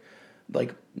behind like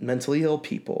mentally ill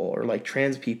people or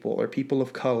trans people or people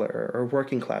of color or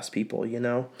working class people, you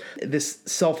know? This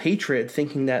self-hatred,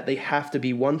 thinking that they have to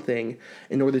be one thing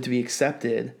in order to be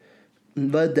accepted,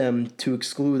 led them to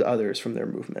exclude others from their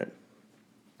movement.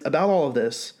 About all of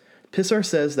this, Pissar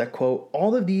says that, quote,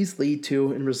 all of these lead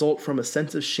to and result from a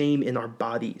sense of shame in our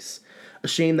bodies, a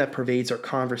shame that pervades our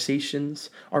conversations,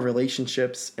 our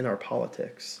relationships, and our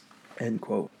politics, end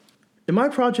quote. In my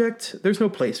project, there's no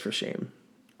place for shame.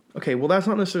 Okay, well, that's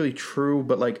not necessarily true,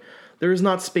 but there is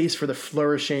not space for the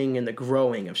flourishing and the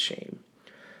growing of shame.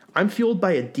 I'm fueled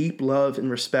by a deep love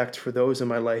and respect for those in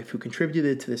my life who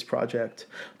contributed to this project,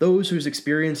 those whose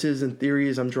experiences and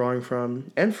theories I'm drawing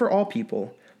from, and for all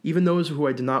people, even those who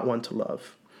I do not want to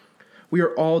love. We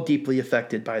are all deeply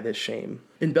affected by this shame.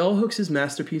 In Bell Hooks'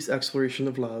 masterpiece exploration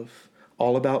of love,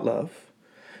 All About Love,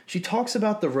 she talks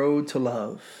about the road to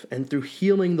love and through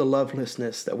healing the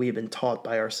lovelessness that we have been taught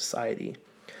by our society.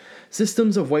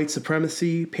 Systems of white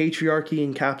supremacy, patriarchy,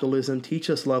 and capitalism teach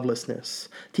us lovelessness,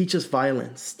 teach us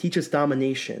violence, teach us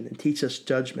domination, and teach us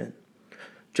judgment.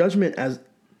 Judgment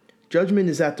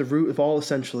is at the root of all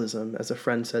essentialism, as a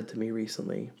friend said to me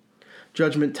recently.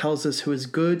 Judgment tells us who is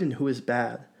good and who is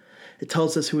bad. It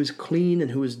tells us who is clean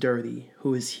and who is dirty,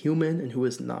 who is human and who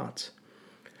is not.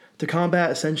 To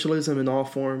combat essentialism in all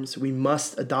forms, we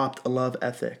must adopt a love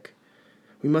ethic.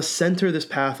 We must center this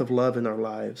path of love in our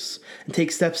lives and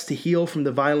take steps to heal from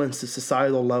the violence of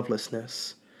societal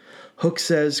lovelessness. Hook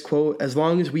says, quote, as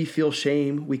long as we feel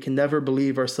shame, we can never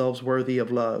believe ourselves worthy of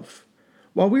love.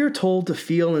 While we are told to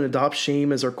feel and adopt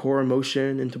shame as our core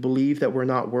emotion and to believe that we're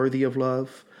not worthy of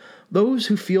love, those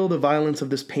who feel the violence of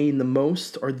this pain the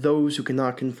most are those who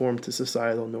cannot conform to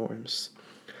societal norms.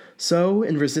 So,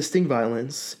 in resisting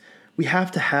violence, we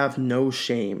have to have no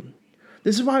shame.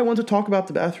 This is why I want to talk about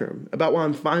the bathroom, about why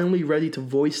I'm finally ready to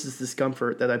voice this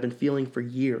discomfort that I've been feeling for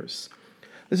years.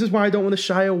 This is why I don't want to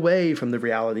shy away from the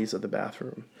realities of the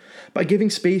bathroom. By giving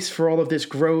space for all of this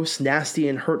gross, nasty,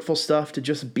 and hurtful stuff to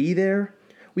just be there,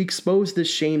 we expose this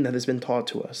shame that has been taught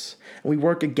to us, and we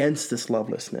work against this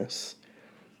lovelessness.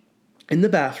 In the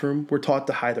bathroom, we're taught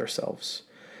to hide ourselves.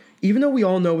 Even though we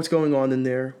all know what's going on in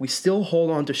there, we still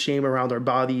hold on to shame around our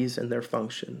bodies and their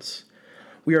functions.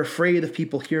 We are afraid of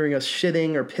people hearing us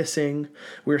shitting or pissing.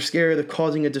 We're scared of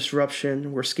causing a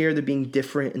disruption. We're scared of being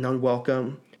different and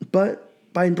unwelcome. But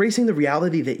by embracing the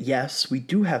reality that yes, we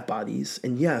do have bodies,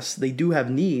 and yes, they do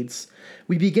have needs,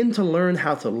 we begin to learn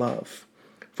how to love.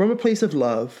 From a place of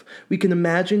love, we can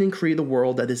imagine and create a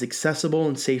world that is accessible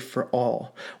and safe for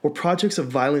all, where projects of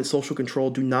violent social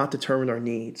control do not determine our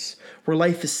needs, where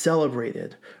life is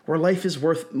celebrated, where life is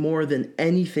worth more than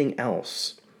anything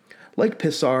else. Like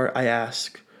Pissar, I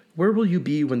ask, where will you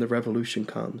be when the revolution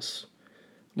comes?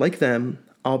 Like them,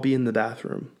 I'll be in the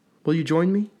bathroom. Will you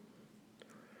join me?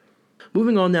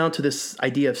 Moving on now to this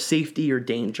idea of safety or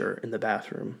danger in the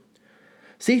bathroom.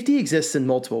 Safety exists in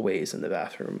multiple ways in the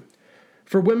bathroom.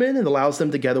 For women, it allows them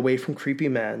to get away from creepy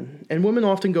men, and women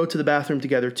often go to the bathroom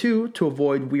together too to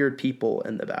avoid weird people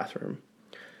in the bathroom.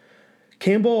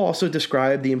 Campbell also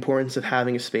described the importance of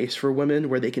having a space for women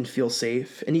where they can feel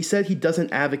safe, and he said he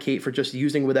doesn't advocate for just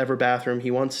using whatever bathroom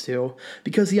he wants to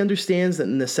because he understands the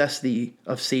necessity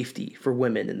of safety for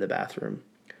women in the bathroom.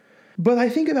 But I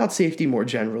think about safety more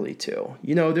generally too.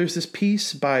 There's this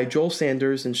piece by Joel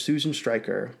Sanders and Susan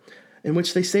Stryker in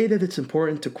which they say that it's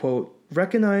important to, quote,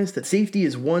 recognize that safety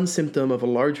is one symptom of a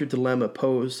larger dilemma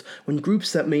posed when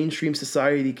groups that mainstream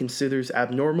society considers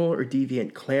abnormal or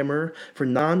deviant clamor for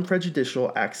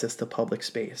non-prejudicial access to public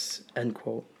space, end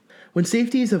quote. When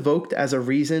safety is evoked as a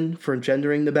reason for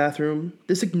gendering the bathroom,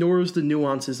 this ignores the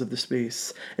nuances of the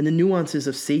space and the nuances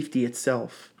of safety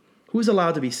itself. Who is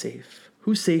allowed to be safe?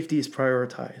 Whose safety is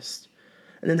prioritized?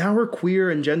 And then how are queer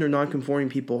and gender nonconforming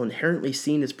people inherently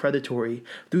seen as predatory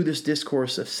through this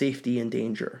discourse of safety and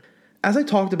danger? As I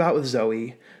talked about with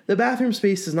Zoe, the bathroom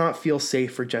space does not feel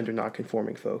safe for gender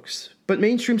nonconforming folks, but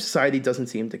mainstream society doesn't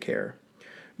seem to care.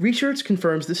 Research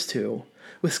confirms this too,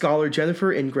 with scholar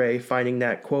Jennifer Ingray finding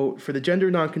that, quote, for the gender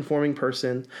nonconforming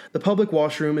person, the public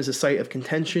washroom is a site of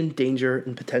contention, danger,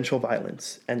 and potential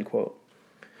violence, end quote.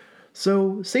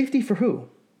 So, safety for who?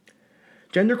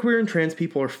 Genderqueer and trans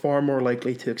people are far more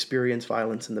likely to experience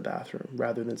violence in the bathroom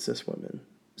rather than cis women.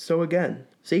 So again,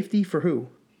 safety for who?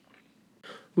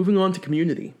 Moving on to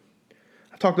community.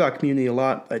 I've talked about community a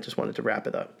lot. I just wanted to wrap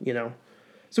it up,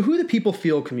 So who do people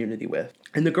feel community with?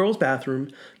 In the girls' bathroom,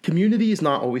 community is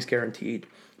not always guaranteed,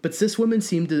 but cis women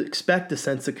seem to expect a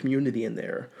sense of community in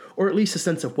there, or at least a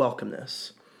sense of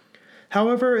welcomeness.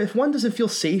 However, if one doesn't feel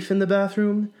safe in the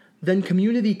bathroom, then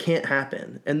community can't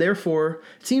happen, and therefore,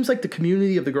 it seems like the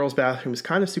community of the girls' bathroom is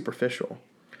kind of superficial.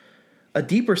 A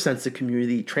deeper sense of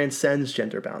community transcends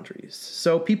gender boundaries,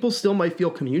 so people still might feel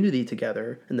community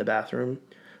together in the bathroom,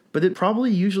 but it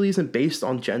probably usually isn't based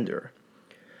on gender.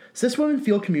 Cis women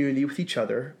feel community with each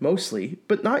other, mostly,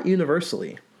 but not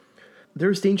universally. There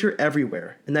is danger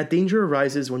everywhere, and that danger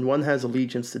arises when one has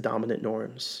allegiance to dominant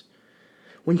norms.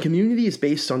 When community is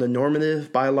based on a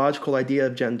normative, biological idea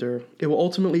of gender, it will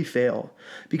ultimately fail,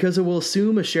 because it will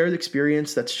assume a shared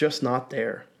experience that's just not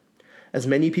there. As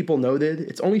many people noted,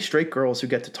 it's only straight girls who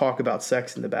get to talk about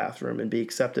sex in the bathroom and be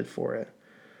accepted for it.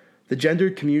 The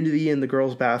gendered community in the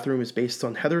girls' bathroom is based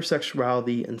on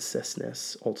heterosexuality and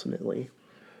cisness, ultimately.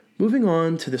 Moving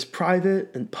on to this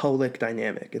private and public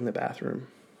dynamic in the bathroom.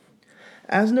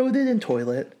 As noted in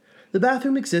Toilet, the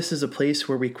bathroom exists as a place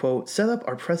where we, quote, set up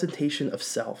our presentation of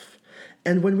self,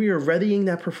 and when we are readying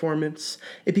that performance,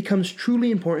 it becomes truly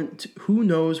important who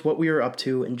knows what we are up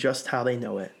to and just how they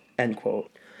know it, end quote.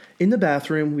 In the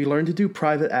bathroom, we learn to do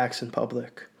private acts in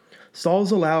public. Stalls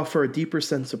allow for a deeper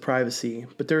sense of privacy,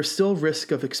 but there is still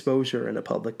risk of exposure in a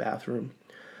public bathroom.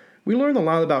 We learn a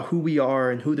lot about who we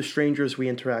are and who the strangers we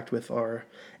interact with are,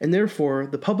 and therefore,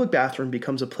 the public bathroom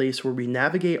becomes a place where we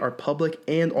navigate our public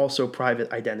and also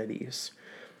private identities.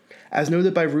 As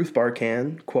noted by Ruth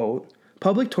Barkan, quote,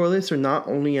 public toilets are not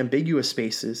only ambiguous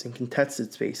spaces and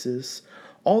contested spaces,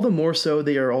 all the more so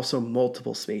they are also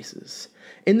multiple spaces,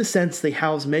 in the sense they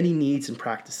house many needs and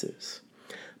practices.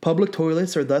 Public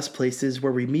toilets are thus places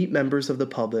where we meet members of the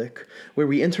public, where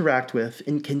we interact with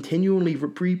and continually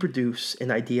reproduce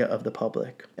an idea of the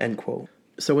public, end quote.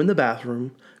 So in the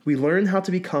bathroom, we learn how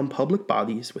to become public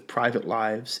bodies with private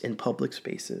lives in public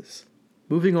spaces.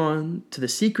 Moving on to the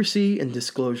secrecy and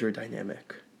disclosure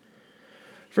dynamic.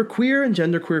 For queer and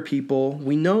genderqueer people,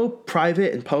 we know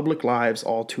private and public lives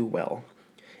all too well.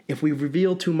 If we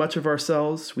reveal too much of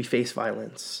ourselves, we face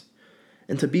violence.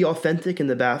 And to be authentic in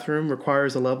the bathroom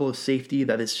requires a level of safety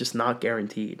that is just not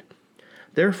guaranteed.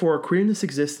 Therefore, queerness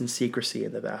exists in secrecy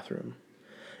in the bathroom.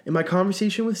 In my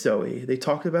conversation with Zoe, they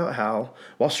talked about how,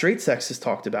 while straight sex is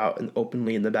talked about and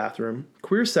openly in the bathroom,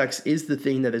 queer sex is the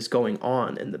thing that is going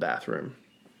on in the bathroom.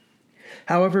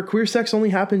 However, queer sex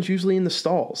only happens usually in the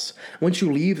stalls. Once you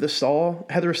leave the stall,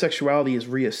 heterosexuality is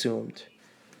reassumed.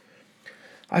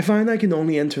 I find I can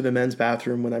only enter the men's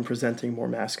bathroom when I'm presenting more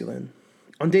masculine.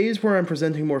 On days where I'm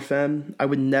presenting more femme, I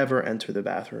would never enter the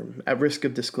bathroom, at risk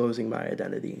of disclosing my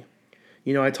identity.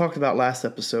 I talked about last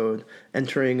episode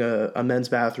entering a men's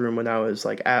bathroom when I was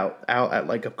out at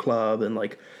a club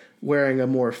and wearing a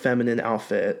more feminine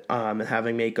outfit and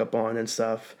having makeup on and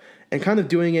stuff. And kind of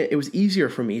doing it was easier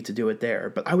for me to do it there.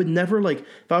 But I would never,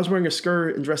 if I was wearing a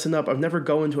skirt and dressing up, I would never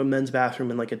go into a men's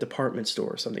bathroom in a department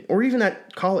store or something. Or even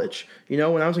at college. When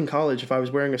I was in college, if I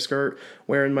was wearing a skirt,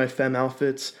 wearing my femme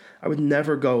outfits, I would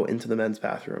never go into the men's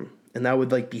bathroom. And that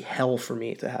would be hell for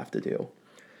me to have to do.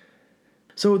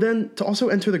 So then to also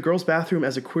enter the girls' bathroom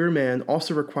as a queer man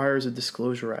also requires a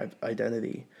disclosure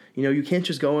identity. You know, you can't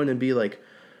just go in and be like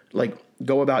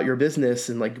go about your business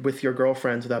and like with your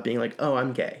girlfriends without being like, oh,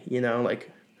 I'm gay, you know,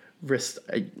 like wrist.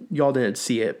 Y'all didn't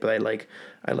see it, but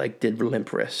I did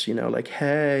limp wrists, you know, like,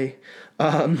 hey.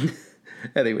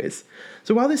 Anyways,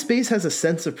 so while this space has a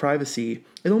sense of privacy,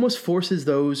 it almost forces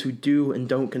those who do and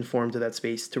don't conform to that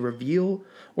space to reveal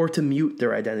or to mute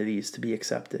their identities to be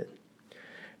accepted.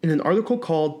 In an article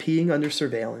called Peeing Under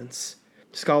Surveillance,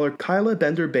 scholar Kyla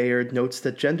Bender-Bayard notes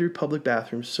that gendered public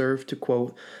bathrooms serve to,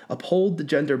 quote, uphold the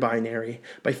gender binary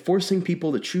by forcing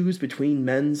people to choose between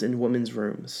men's and women's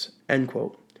rooms, end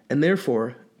quote, and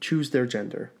therefore choose their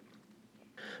gender.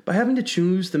 By having to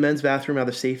choose the men's bathroom out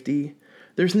of safety,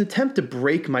 there's an attempt to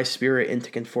break my spirit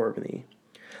into conformity.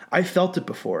 I felt it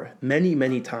before, many,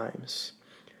 many times.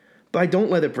 But I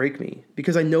don't let it break me,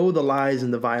 because I know the lies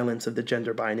and the violence of the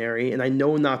gender binary, and I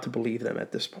know not to believe them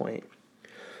at this point.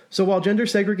 So while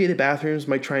gender-segregated bathrooms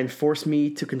might try and force me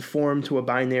to conform to a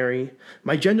binary,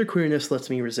 my genderqueerness lets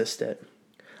me resist it.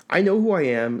 I know who I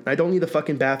am, and I don't need a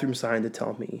fucking bathroom sign to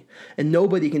tell me. And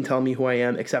nobody can tell me who I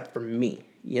am except for me,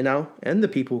 you know? And the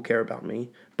people who care about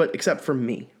me, but except for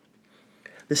me.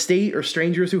 The state or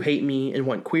strangers who hate me and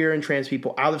want queer and trans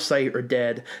people out of sight or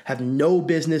dead have no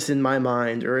business in my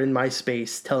mind or in my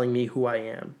space telling me who I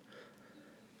am.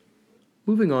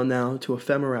 Moving on now to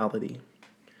ephemerality.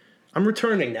 I'm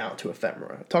returning now to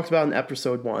ephemera. I talked about in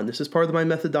episode 1. This is part of my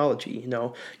methodology. You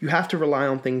know, you have to rely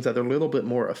on things that are a little bit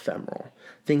more ephemeral.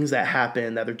 Things that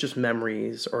happen that are just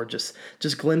memories or just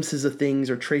glimpses of things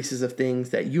or traces of things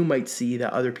that you might see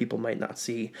that other people might not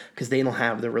see because they don't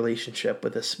have the relationship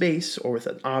with a space or with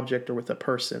an object or with a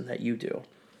person that you do.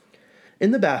 In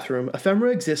the bathroom,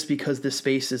 ephemera exists because this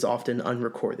space is often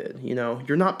unrecorded. You know,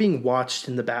 you're not being watched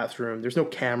in the bathroom. There's no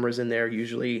cameras in there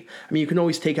usually. I mean, you can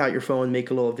always take out your phone,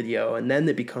 make a little video, and then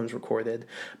it becomes recorded.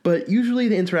 But usually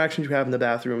the interactions you have in the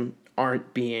bathroom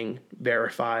aren't being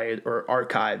verified or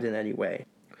archived in any way.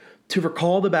 To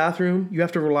recall the bathroom, you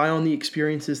have to rely on the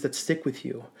experiences that stick with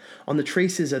you, on the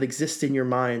traces that exist in your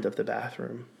mind of the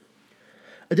bathroom.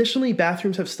 Additionally,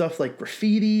 bathrooms have stuff like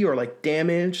graffiti or like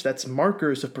damage that's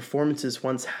markers of performances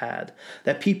once had.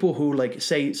 That people who like,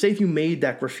 say if you made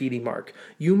that graffiti mark,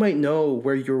 you might know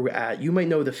where you're at. You might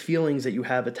know the feelings that you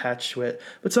have attached to it,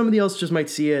 but somebody else just might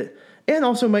see it and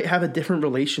also might have a different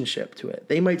relationship to it.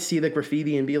 They might see the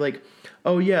graffiti and be like,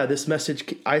 oh yeah, this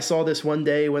message, I saw this one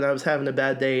day when I was having a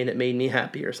bad day and it made me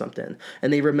happy or something.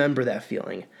 And they remember that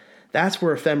feeling. That's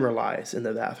where ephemera lies in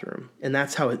the bathroom. And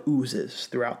that's how it oozes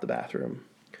throughout the bathroom.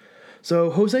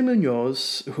 So Jose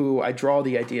Munoz, who I draw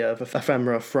the idea of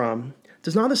ephemera from,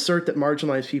 does not assert that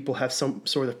marginalized people have some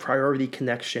sort of priority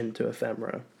connection to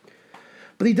ephemera.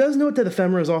 But he does note that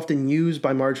ephemera is often used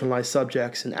by marginalized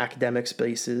subjects in academic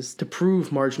spaces to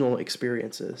prove marginal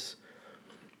experiences.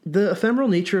 The ephemeral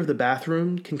nature of the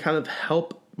bathroom can kind of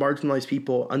help marginalized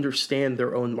people understand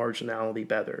their own marginality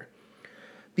better.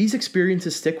 These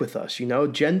experiences stick with us, you know?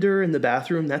 Gender in the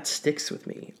bathroom, that sticks with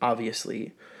me,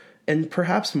 obviously. And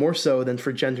perhaps more so than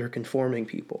for gender-conforming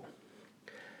people.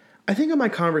 I think of my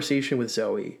conversation with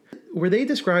Zoe, where they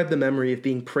described the memory of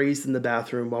being praised in the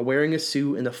bathroom while wearing a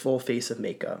suit and a full face of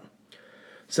makeup.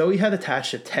 Zoe had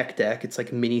attached a tech deck, it's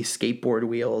like mini skateboard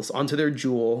wheels, onto their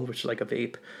Juul, which is like a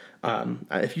vape.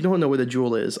 If you don't know what a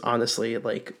Juul is, honestly,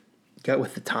 like, get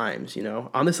with the times, you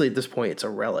know? Honestly, at this point, it's a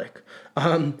relic.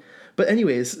 But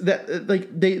anyways, that like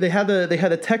they had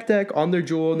a tech deck on their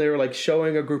Juul, and they were like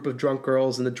showing a group of drunk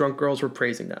girls, and the drunk girls were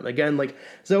praising them. Again, like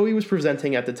Zoe was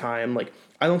presenting at the time, like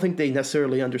I don't think they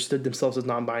necessarily understood themselves as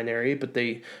non-binary, but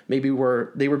they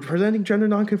were presenting gender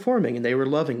non-conforming, and they were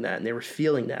loving that, and they were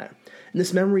feeling that. And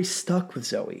this memory stuck with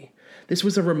Zoe. This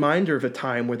was a reminder of a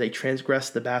time where they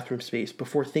transgressed the bathroom space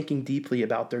before thinking deeply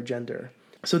about their gender.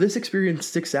 So this experience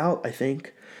sticks out, I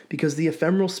think, because the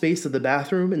ephemeral space of the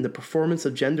bathroom and the performance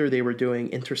of gender they were doing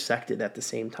intersected at the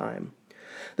same time.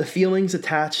 The feelings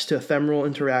attached to ephemeral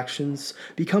interactions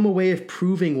become a way of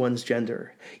proving one's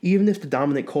gender, even if the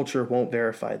dominant culture won't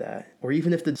verify that, or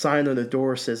even if the sign on the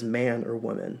door says man or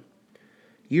woman.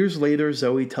 Years later,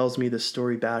 Zoe tells me this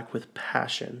story back with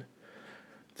passion.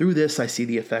 Through this, I see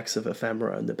the effects of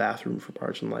ephemera in the bathroom for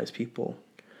marginalized people.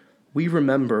 We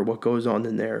remember what goes on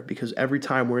in there because every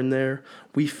time we're in there,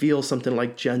 we feel something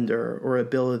like gender or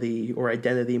ability or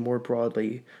identity more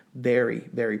broadly, very,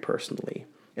 very personally,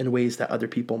 in ways that other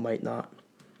people might not.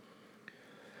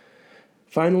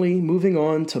 Finally, moving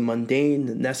on to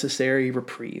mundane, necessary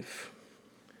reprieve.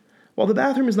 While the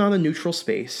bathroom is not a neutral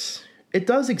space, it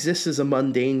does exist as a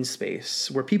mundane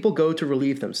space where people go to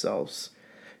relieve themselves.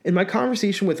 In my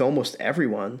conversation with almost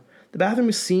everyone, The bathroom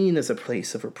is seen as a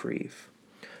place of reprieve.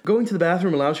 Going to the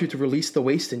bathroom allows you to release the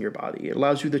waste in your body. It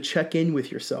allows you to check in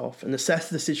with yourself and assess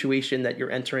the situation that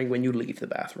you're entering when you leave the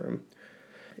bathroom.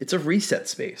 It's a reset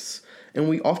space, and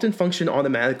we often function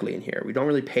automatically in here. We don't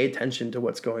really pay attention to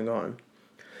what's going on.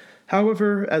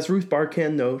 However, as Ruth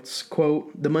Barkan notes,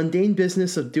 quote, "The mundane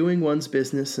business of doing one's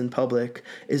business in public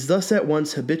is thus at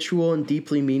once habitual and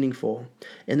deeply meaningful,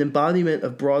 an embodiment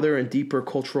of broader and deeper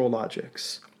cultural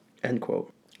logics," end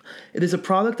quote. It is a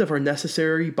product of our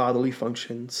necessary bodily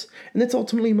functions, and it's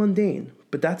ultimately mundane,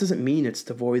 but that doesn't mean it's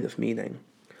devoid of meaning.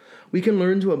 We can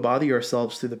learn to embody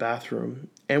ourselves through the bathroom,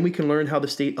 and we can learn how the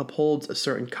state upholds a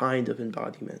certain kind of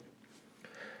embodiment.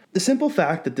 The simple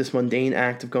fact that this mundane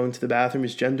act of going to the bathroom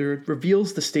is gendered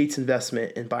reveals the state's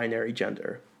investment in binary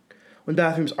gender. When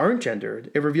bathrooms aren't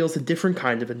gendered, it reveals a different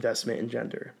kind of investment in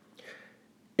gender.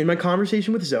 In my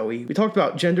conversation with Zoe, we talked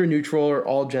about gender-neutral or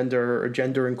all-gender or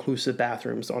gender-inclusive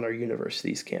bathrooms on our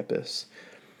university's campus.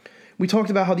 We talked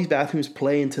about how these bathrooms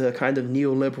play into a kind of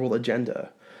neoliberal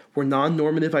agenda, where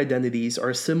non-normative identities are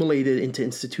assimilated into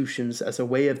institutions as a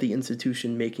way of the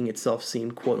institution making itself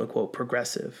seem quote-unquote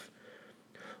progressive.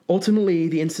 Ultimately,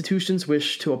 the institutions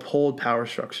wish to uphold power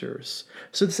structures,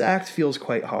 so this act feels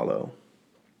quite hollow.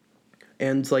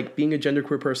 And like being a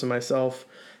genderqueer person myself,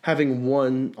 having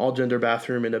one all-gender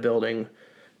bathroom in a building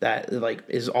that like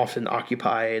is often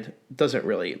occupied doesn't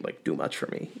really like do much for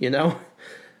me, you know?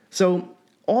 So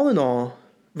all in all,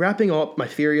 wrapping up my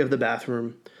theory of the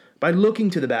bathroom, by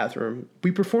looking to the bathroom, we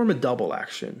perform a double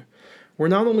action, where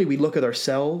not only we look at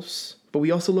ourselves, but we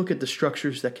also look at the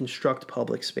structures that construct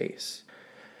public space.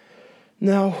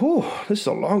 Now, this is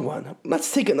a long one.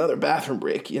 Let's take another bathroom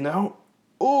break, you know?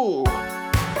 Ooh.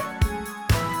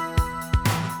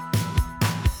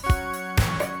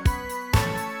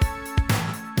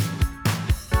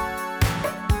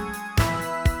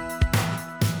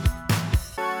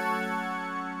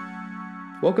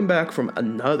 Welcome back from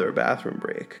another bathroom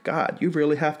break. God, you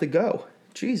really have to go.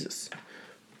 Jesus.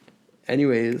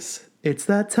 Anyways, it's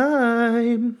that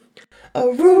time. A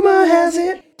rumor has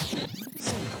it.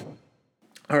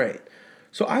 All right,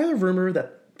 so I have a rumor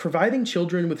that providing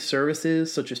children with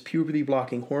services such as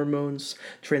puberty-blocking hormones,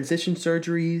 transition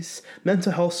surgeries,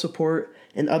 mental health support,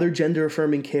 and other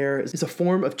gender-affirming care is a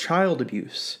form of child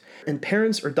abuse, and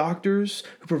parents or doctors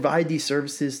who provide these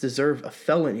services deserve a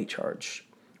felony charge.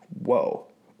 Whoa,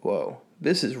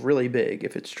 this is really big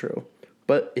if it's true.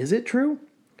 But is it true?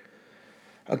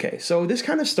 Okay, so this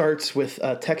kind of starts with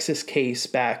a Texas case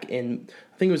back in,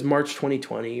 I think it was March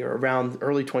 2020 or around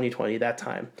early 2020, that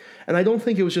time. And I don't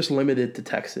think it was just limited to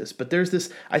Texas, but there's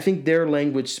this, I think their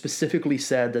language specifically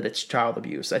said that it's child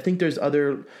abuse. I think there's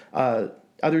other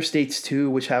states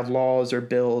too which have laws or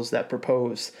bills that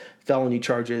propose felony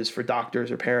charges for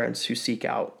doctors or parents who seek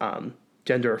out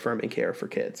gender-affirming care for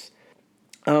kids.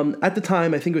 At the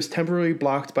time, I think it was temporarily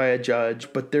blocked by a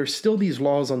judge, but there's still these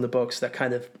laws on the books that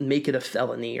kind of make it a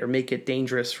felony or make it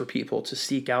dangerous for people to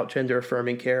seek out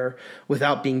gender-affirming care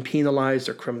without being penalized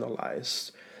or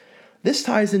criminalized. This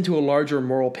ties into a larger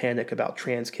moral panic about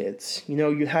trans kids. You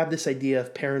know, you have this idea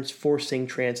of parents forcing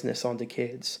transness onto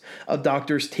kids, of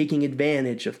doctors taking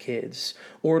advantage of kids,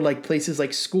 or like places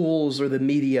like schools or the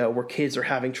media where kids are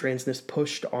having transness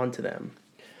pushed onto them.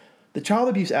 The child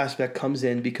abuse aspect comes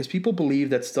in because people believe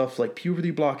that stuff like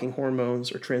puberty-blocking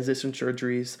hormones or transition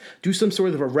surgeries do some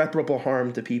sort of irreparable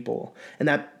harm to people, and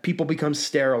that people become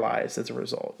sterilized as a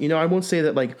result. You know, I won't say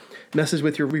that like messes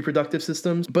with your reproductive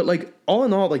systems, but like all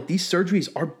in all, like these surgeries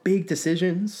are big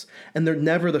decisions, and they're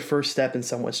never the first step in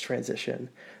someone's transition.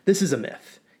 This is a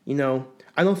myth, you know?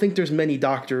 I don't think there's many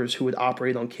doctors who would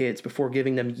operate on kids before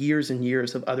giving them years and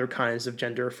years of other kinds of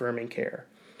gender-affirming care.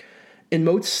 In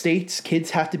most states, kids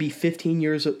have to be 15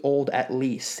 years old at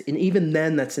least, and even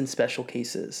then that's in special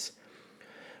cases.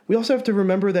 We also have to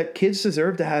remember that kids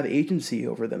deserve to have agency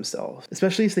over themselves,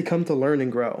 especially as they come to learn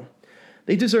and grow.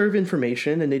 They deserve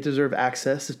information and they deserve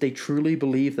access if they truly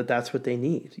believe that that's what they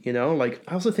need, you know? Like,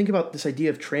 I also think about this idea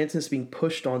of transness being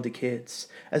pushed onto kids,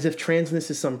 as if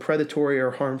transness is some predatory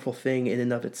or harmful thing in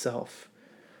and of itself.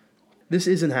 This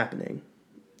isn't happening.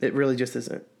 It really just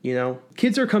isn't, you know?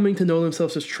 Kids are coming to know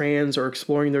themselves as trans or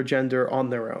exploring their gender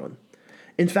on their own.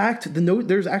 In fact,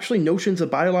 there's actually notions of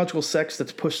biological sex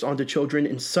that's pushed onto children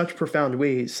in such profound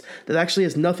ways that actually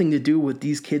has nothing to do with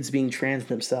these kids being trans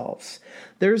themselves.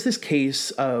 There's this case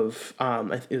of,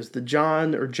 it was the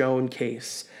John or Joan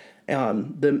case. A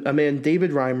man,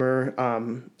 David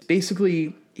Reimer,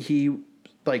 basically he,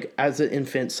 like as an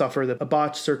infant, suffered a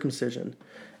botched circumcision.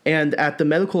 And at the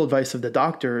medical advice of the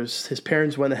doctors, his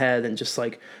parents went ahead and just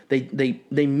like they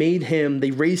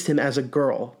raised him as a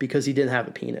girl because he didn't have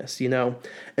a penis, you know?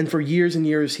 And for years and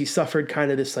years he suffered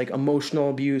kind of this like emotional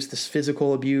abuse, this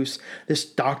physical abuse. This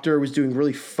doctor was doing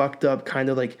really fucked up kind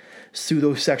of like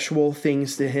pseudo-sexual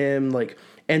things to him, like,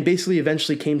 and basically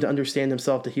eventually came to understand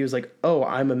himself that he was like, oh,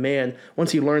 I'm a man,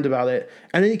 once he learned about it.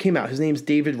 And then he came out. His name's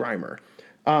David Reimer.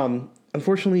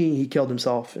 Unfortunately, he killed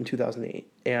himself in 2008.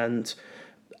 And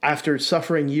after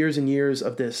suffering years and years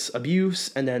of this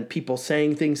abuse and then people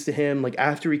saying things to him, like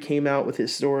after he came out with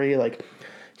his story, like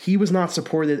he was not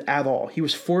supported at all. He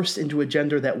was forced into a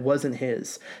gender that wasn't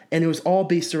his. And it was all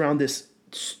based around this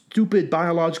stupid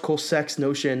biological sex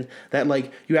notion that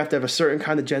like you have to have a certain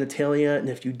kind of genitalia, and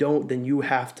if you don't, then you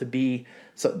have to be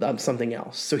something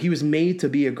else. So he was made to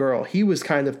be a girl. He was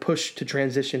kind of pushed to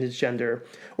transition his gender,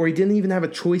 or he didn't even have a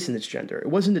choice in his gender. It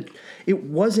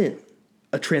wasn't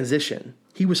a transition.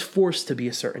 He was forced to be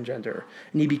a certain gender,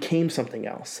 and he became something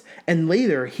else. And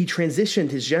later, he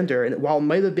transitioned his gender, and while it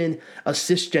might have been a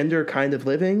cisgender kind of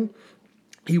living,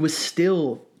 he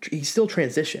still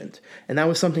transitioned, and that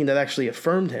was something that actually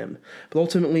affirmed him. But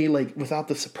ultimately, like, without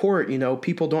the support, you know,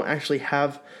 people don't actually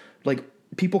have, like,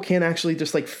 people can't actually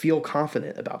just, like, feel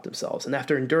confident about themselves. And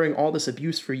after enduring all this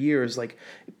abuse for years, like,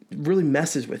 it really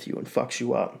messes with you and fucks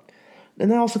you up.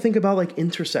 And I also think about like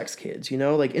intersex kids, you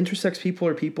know, like intersex people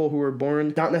are people who are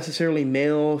born not necessarily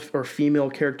male or female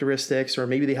characteristics, or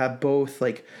maybe they have both,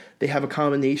 like they have a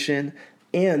combination.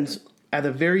 And at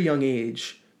a very young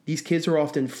age, these kids are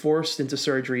often forced into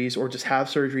surgeries or just have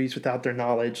surgeries without their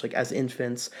knowledge, like as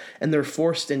infants, and they're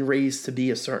forced and raised to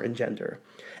be a certain gender.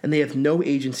 And they have no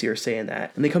agency or say in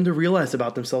that. And they come to realize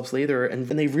about themselves later, and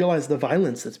they realize the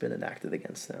violence that's been enacted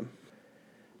against them.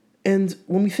 And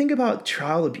when we think about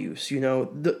child abuse, you know,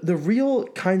 the real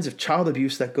kinds of child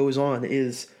abuse that goes on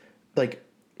is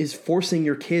forcing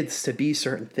your kids to be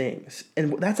certain things.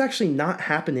 And that's actually not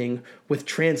happening with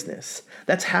transness.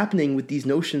 That's happening with these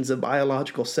notions of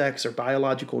biological sex or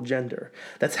biological gender.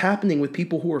 That's happening with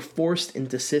people who are forced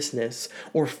into cisness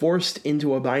or forced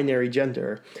into a binary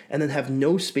gender and then have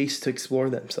no space to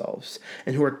explore themselves,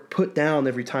 and who are put down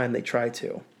every time they try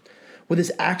to. What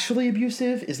is actually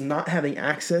abusive is not having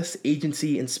access,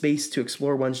 agency, and space to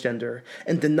explore one's gender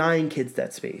and denying kids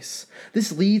that space.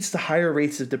 This leads to higher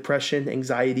rates of depression,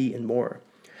 anxiety, and more.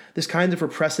 This kind of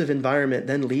repressive environment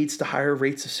then leads to higher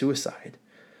rates of suicide.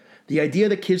 The idea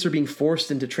that kids are being forced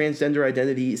into transgender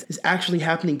identities is actually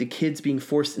happening to kids being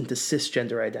forced into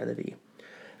cisgender identity.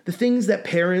 The things that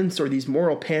parents or these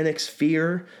moral panics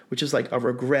fear, which is like a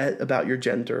regret about your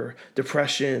gender,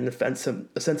 depression,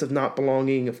 a sense of not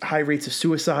belonging, of high rates of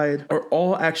suicide, are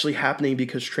all actually happening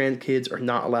because trans kids are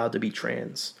not allowed to be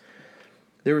trans.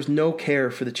 There is no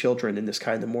care for the children in this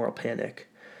kind of moral panic.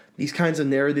 These kinds of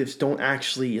narratives don't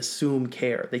actually assume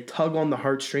care. They tug on the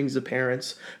heartstrings of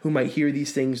parents who might hear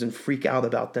these things and freak out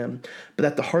about them. But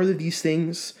at the heart of these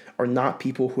things are not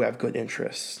people who have good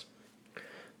interests.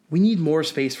 We need more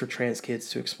space for trans kids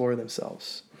to explore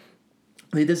themselves.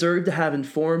 They deserve to have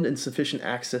informed and sufficient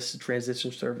access to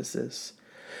transition services.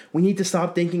 We need to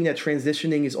stop thinking that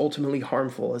transitioning is ultimately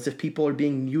harmful, as if people are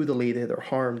being mutilated or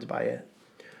harmed by it.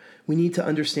 We need to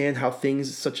understand how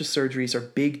things such as surgeries are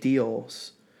big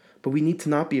deals, but we need to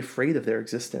not be afraid of their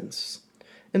existence.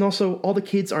 And also, all the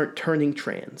kids aren't turning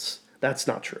trans. That's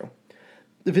not true.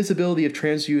 The visibility of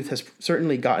trans youth has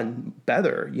certainly gotten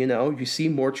better, you know? You see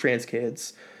more trans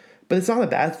kids. But it's not a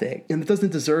bad thing, and it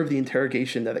doesn't deserve the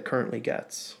interrogation that it currently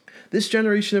gets. This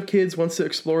generation of kids wants to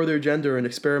explore their gender and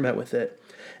experiment with it,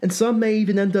 and some may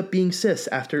even end up being cis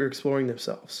after exploring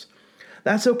themselves.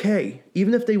 That's okay,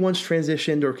 even if they once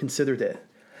transitioned or considered it.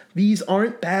 These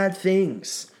aren't bad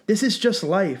things. This is just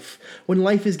life, when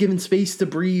life is given space to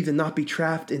breathe and not be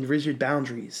trapped in rigid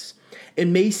boundaries. It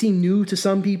may seem new to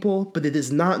some people, but it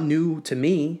is not new to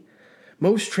me.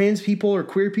 Most trans people or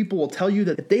queer people will tell you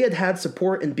that if they had had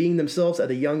support in being themselves at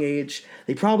a young age,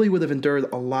 they probably would have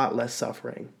endured a lot less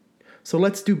suffering. So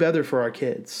let's do better for our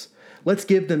kids. Let's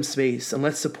give them space and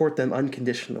let's support them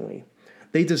unconditionally.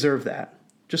 They deserve that,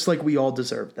 just like we all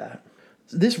deserve that.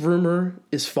 This rumor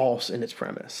is false in its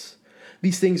premise.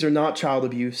 These things are not child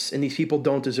abuse, and these people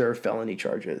don't deserve felony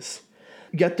charges.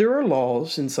 Yet there are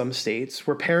laws in some states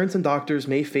where parents and doctors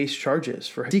may face charges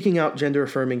for seeking out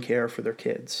gender-affirming care for their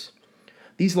kids.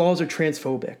 These laws are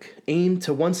transphobic, aimed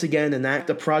to once again enact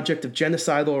a project of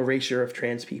genocidal erasure of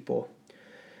trans people.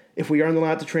 If we aren't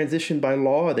allowed to transition by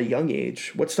law at a young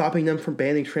age, what's stopping them from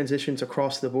banning transitions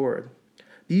across the board?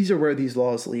 These are where these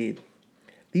laws lead.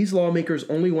 These lawmakers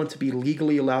only want to be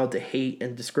legally allowed to hate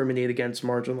and discriminate against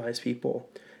marginalized people,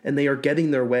 and they are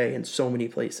getting their way in so many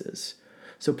places.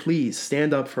 So please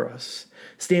stand up for us.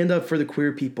 Stand up for the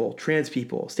queer people, trans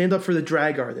people. Stand up for the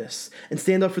drag artists. And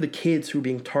stand up for the kids who are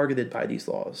being targeted by these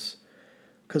laws.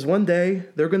 Because one day,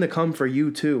 they're going to come for you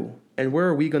too. And where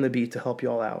are we going to be to help you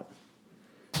all out?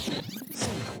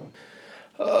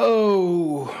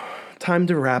 Oh, time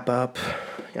to wrap up.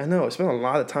 I know, I spent a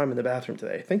lot of time in the bathroom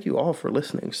today. Thank you all for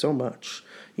listening so much.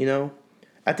 You know,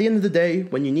 at the end of the day,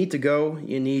 when you need to go,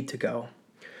 you need to go.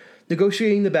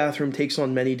 Negotiating the bathroom takes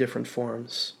on many different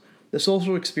forms. The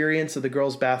social experience of the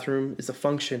girls' bathroom is a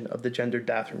function of the gendered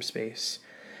bathroom space,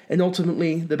 and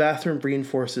ultimately, the bathroom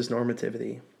reinforces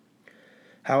normativity.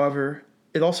 However,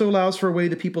 it also allows for a way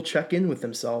that people check in with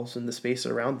themselves and the space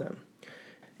around them.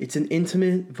 It's an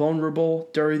intimate, vulnerable,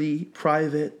 dirty,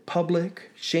 private,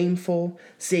 public, shameful,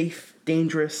 safe,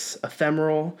 dangerous,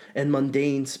 ephemeral, and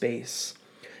mundane space.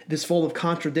 It is full of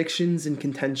contradictions and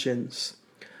contentions.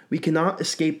 We cannot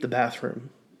escape the bathroom,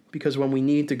 because when we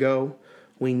need to go,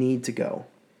 we need to go.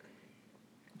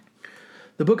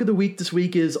 The book of the week this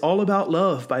week is All About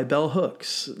Love by Bell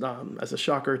Hooks, as a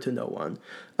shocker to no one.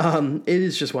 It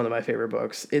is just one of my favorite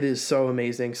books. It is so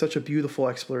amazing, such a beautiful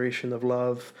exploration of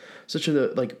love,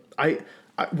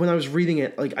 when I was reading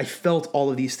it, I felt all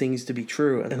of these things to be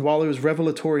true. And while it was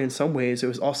revelatory in some ways, it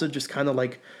was also just kind of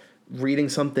like reading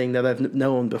something that I've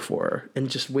known before in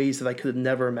just ways that I could have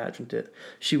never imagined it.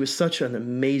 She was such an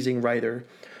amazing writer.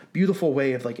 Beautiful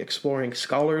way of exploring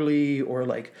scholarly or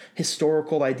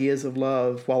historical ideas of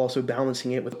love while also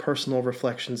balancing it with personal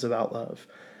reflections about love.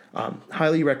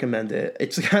 Highly recommend it.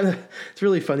 It's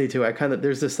really funny too.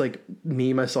 There's this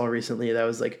meme I saw recently that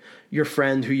was your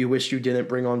friend who you wish you didn't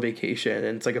bring on vacation.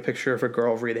 And it's a picture of a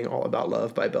girl reading All About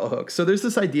Love by Bell Hooks. So there's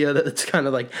this idea that it's kind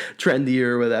of trendy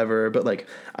or whatever, but I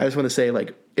just want to say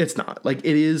it's not. It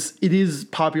is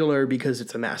popular because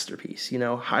it's a masterpiece,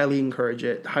 highly encourage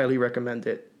it, highly recommend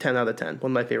it. 10 out of 10.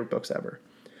 One of my favorite books ever.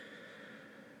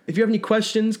 If you have any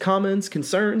questions, comments,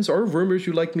 concerns, or rumors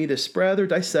you'd like me to spread or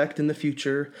dissect in the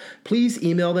future, please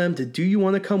email them to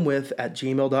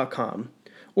doyouwannacomewith@gmail.com,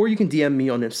 or you can DM me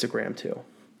on Instagram too.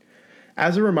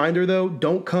 As a reminder though,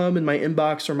 don't come in my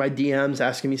inbox or my DMs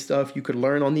asking me stuff you could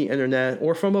learn on the internet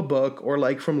or from a book or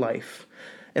from life.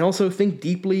 And also think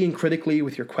deeply and critically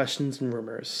with your questions and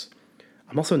rumors.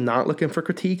 I'm also not looking for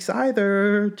critiques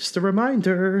either, just a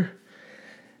reminder.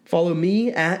 Follow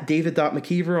me at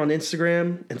david.mckeever on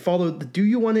Instagram, and follow the Do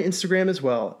You Wanna Instagram as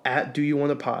well, at Do You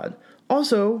Wanna Pod.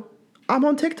 Also, I'm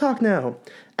on TikTok now,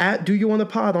 at Do You Wanna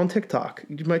Pod on TikTok.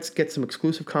 You might get some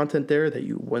exclusive content there that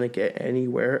you wouldn't get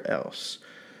anywhere else.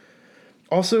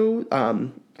 Also,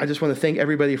 I just want to thank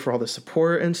everybody for all the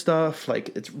support and stuff.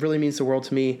 It really means the world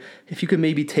to me. If you could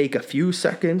maybe take a few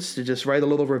seconds to just write a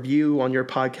little review on your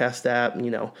podcast app,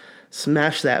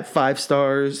 smash that 5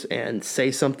 stars and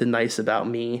say something nice about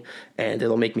me, and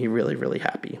it'll make me really, really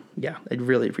happy. Yeah, I'd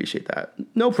really appreciate that.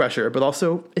 No pressure, but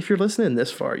also, if you're listening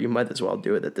this far, you might as well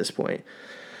do it at this point.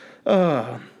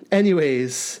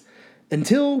 Anyways,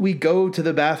 until we go to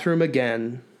the bathroom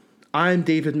again, I'm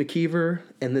David McKeever,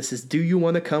 and this is Do You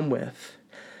Want to Come With?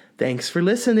 Thanks for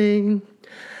listening.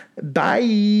 Bye.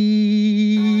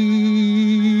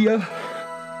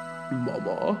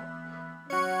 Mama.